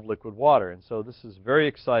involve liquid water. And so this is very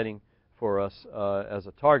exciting for us as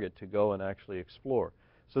a target to go and actually explore.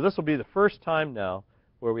 So this will be the first time now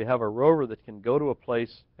where we have a rover that can go to a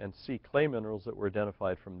place and see clay minerals that were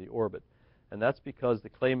identified from the orbit. And that's because the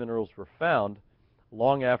clay minerals were found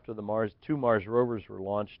long after the two Mars rovers were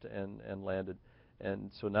launched and landed.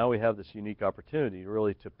 And so now we have this unique opportunity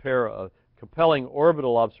really to pair a compelling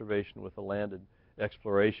orbital observation with a landed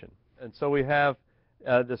exploration. And so we have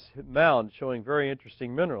this mound showing very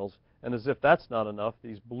interesting minerals, and as if that's not enough,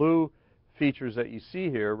 these blue features that you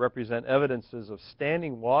see here represent evidences of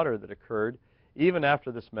standing water that occurred even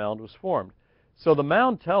after this mound was formed. So the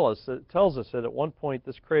mound tells us that at one point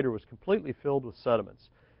this crater was completely filled with sediments.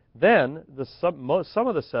 Then some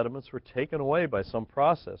of the sediments were taken away by some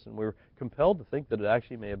process, and we're compelled to think that it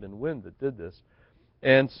actually may have been wind that did this.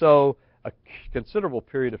 And so a considerable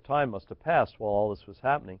period of time must have passed while all this was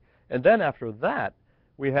happening. And then after that,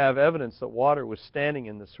 we have evidence that water was standing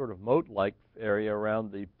in this sort of moat-like area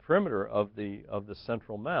around the perimeter of the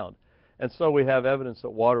central mound. And so we have evidence that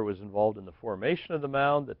water was involved in the formation of the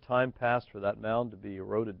mound, that time passed for that mound to be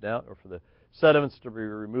eroded down, or for the sediments to be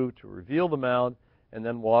removed to reveal the mound, and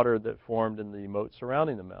then water that formed in the moat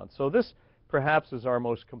surrounding the mound. So this perhaps is our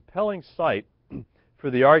most compelling site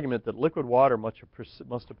for the argument that liquid water must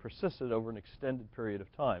have persisted over an extended period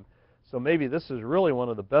of time. So maybe this is really one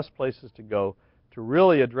of the best places to go to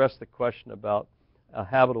really address the question about a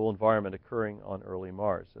habitable environment occurring on early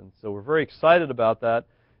Mars. And so we're very excited about that.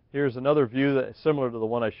 Here's another view that is similar to the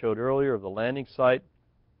one I showed earlier of the landing site.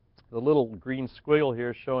 The little green squiggle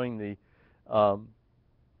here showing the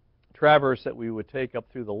traverse that we would take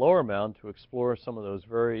up through the lower mound to explore some of those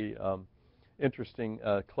very interesting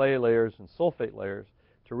clay layers and sulfate layers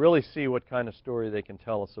to really see what kind of story they can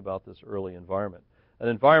tell us about this early environment. An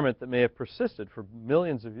environment that may have persisted for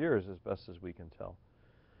millions of years as best as we can tell.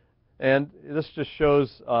 And this just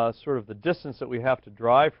shows sort of the distance that we have to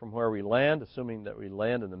drive from where we land, assuming that we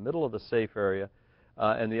land in the middle of the safe area,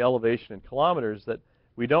 and the elevation in kilometers, that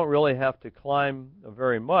we don't really have to climb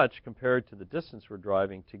very much compared to the distance we're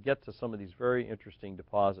driving to get to some of these very interesting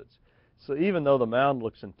deposits. So even though the mound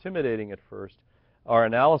looks intimidating at first, our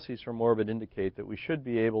analyses from orbit indicate that we should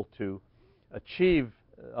be able to achieve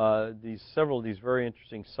several of these very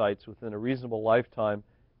interesting sites within a reasonable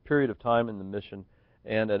period of time in the mission,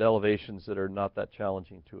 and at elevations that are not that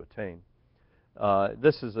challenging to attain.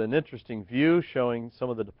 This is an interesting view showing some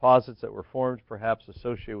of the deposits that were formed, perhaps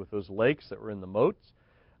associated with those lakes that were in the moats.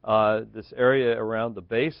 This area around the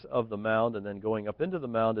base of the mound and then going up into the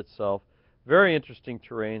mound itself, very interesting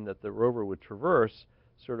terrain that the rover would traverse,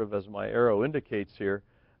 sort of as my arrow indicates here,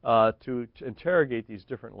 to interrogate these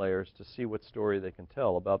different layers to see what story they can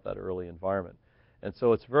tell about that early environment. And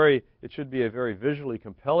so it should be a very visually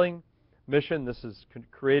compelling mission. This is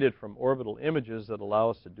created from orbital images that allow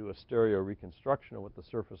us to do a stereo reconstruction of what the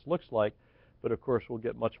surface looks like. But of course, we'll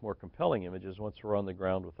get much more compelling images once we're on the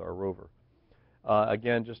ground with our rover.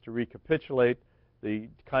 Again, just to recapitulate, the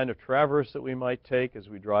kind of traverse that we might take as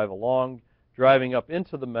we drive along, driving up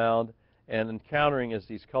into the mound and encountering, as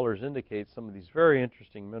these colors indicate, some of these very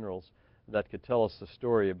interesting minerals that could tell us the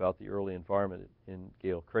story about the early environment in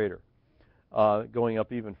Gale Crater. Going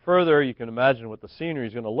up even further, you can imagine what the scenery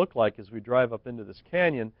is going to look like as we drive up into this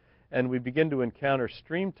canyon and we begin to encounter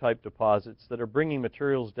stream-type deposits that are bringing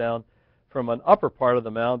materials down from an upper part of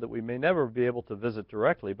the mound that we may never be able to visit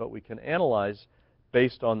directly, but we can analyze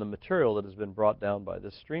based on the material that has been brought down by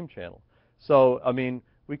this stream channel. So, I mean,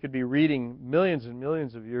 we could be reading millions and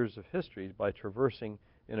millions of years of history by traversing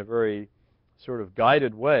in a very sort of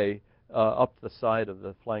guided way up the side of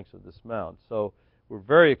the flanks of this mound. So we're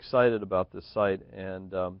very excited about this site and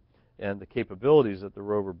the capabilities that the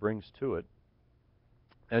rover brings to it.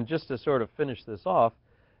 And just to sort of finish this off,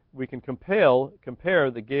 we can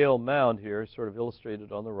compare the Gale Mound here, sort of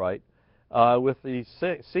illustrated on the right, with the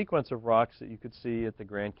sequence of rocks that you could see at the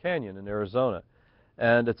Grand Canyon in Arizona.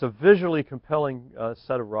 And it's a visually compelling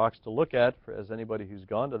set of rocks to look at, as anybody who's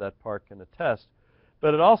gone to that park can attest.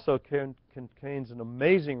 But it also contains an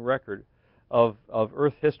amazing record of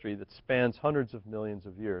Earth history that spans hundreds of millions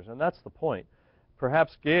of years. And that's the point.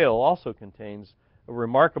 Perhaps Gale also contains a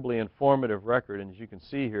remarkably informative record, and as you can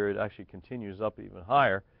see here, it actually continues up even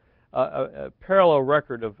higher, a parallel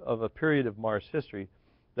record of a period of Mars history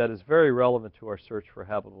that is very relevant to our search for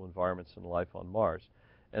habitable environments and life on Mars.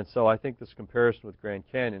 And so I think this comparison with Grand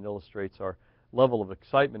Canyon illustrates our level of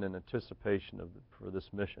excitement and anticipation for this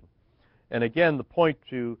mission. And again, the point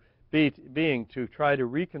being to try to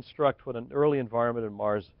reconstruct what an early environment on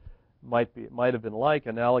Mars might have been like,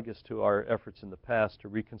 analogous to our efforts in the past to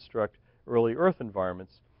reconstruct early Earth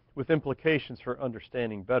environments, with implications for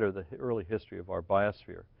understanding better the early history of our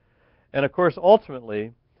biosphere. And of course,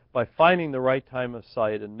 ultimately, by finding the right time of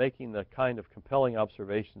sight and making the kind of compelling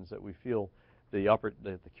observations that we feel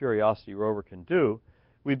the Curiosity rover can do,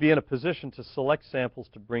 we'd be in a position to select samples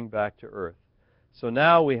to bring back to Earth. So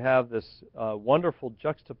now we have this wonderful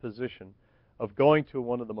juxtaposition of going to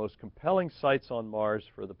one of the most compelling sites on Mars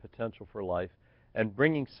for the potential for life and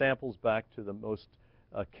bringing samples back to the most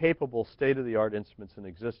capable state-of-the-art instruments in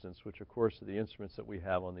existence, which of course are the instruments that we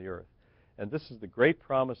have on the Earth. And this is the great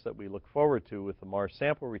promise that we look forward to with the Mars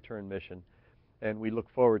Sample Return mission, and we look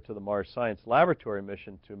forward to the Mars Science Laboratory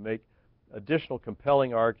mission to make additional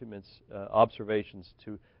compelling arguments, observations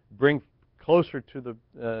to bring closer to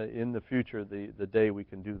in the future the day we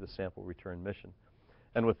can do the sample return mission.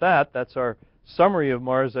 And with that, that's our summary of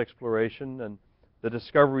Mars exploration and the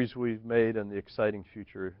discoveries we've made and the exciting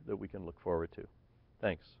future that we can look forward to.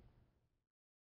 Thanks.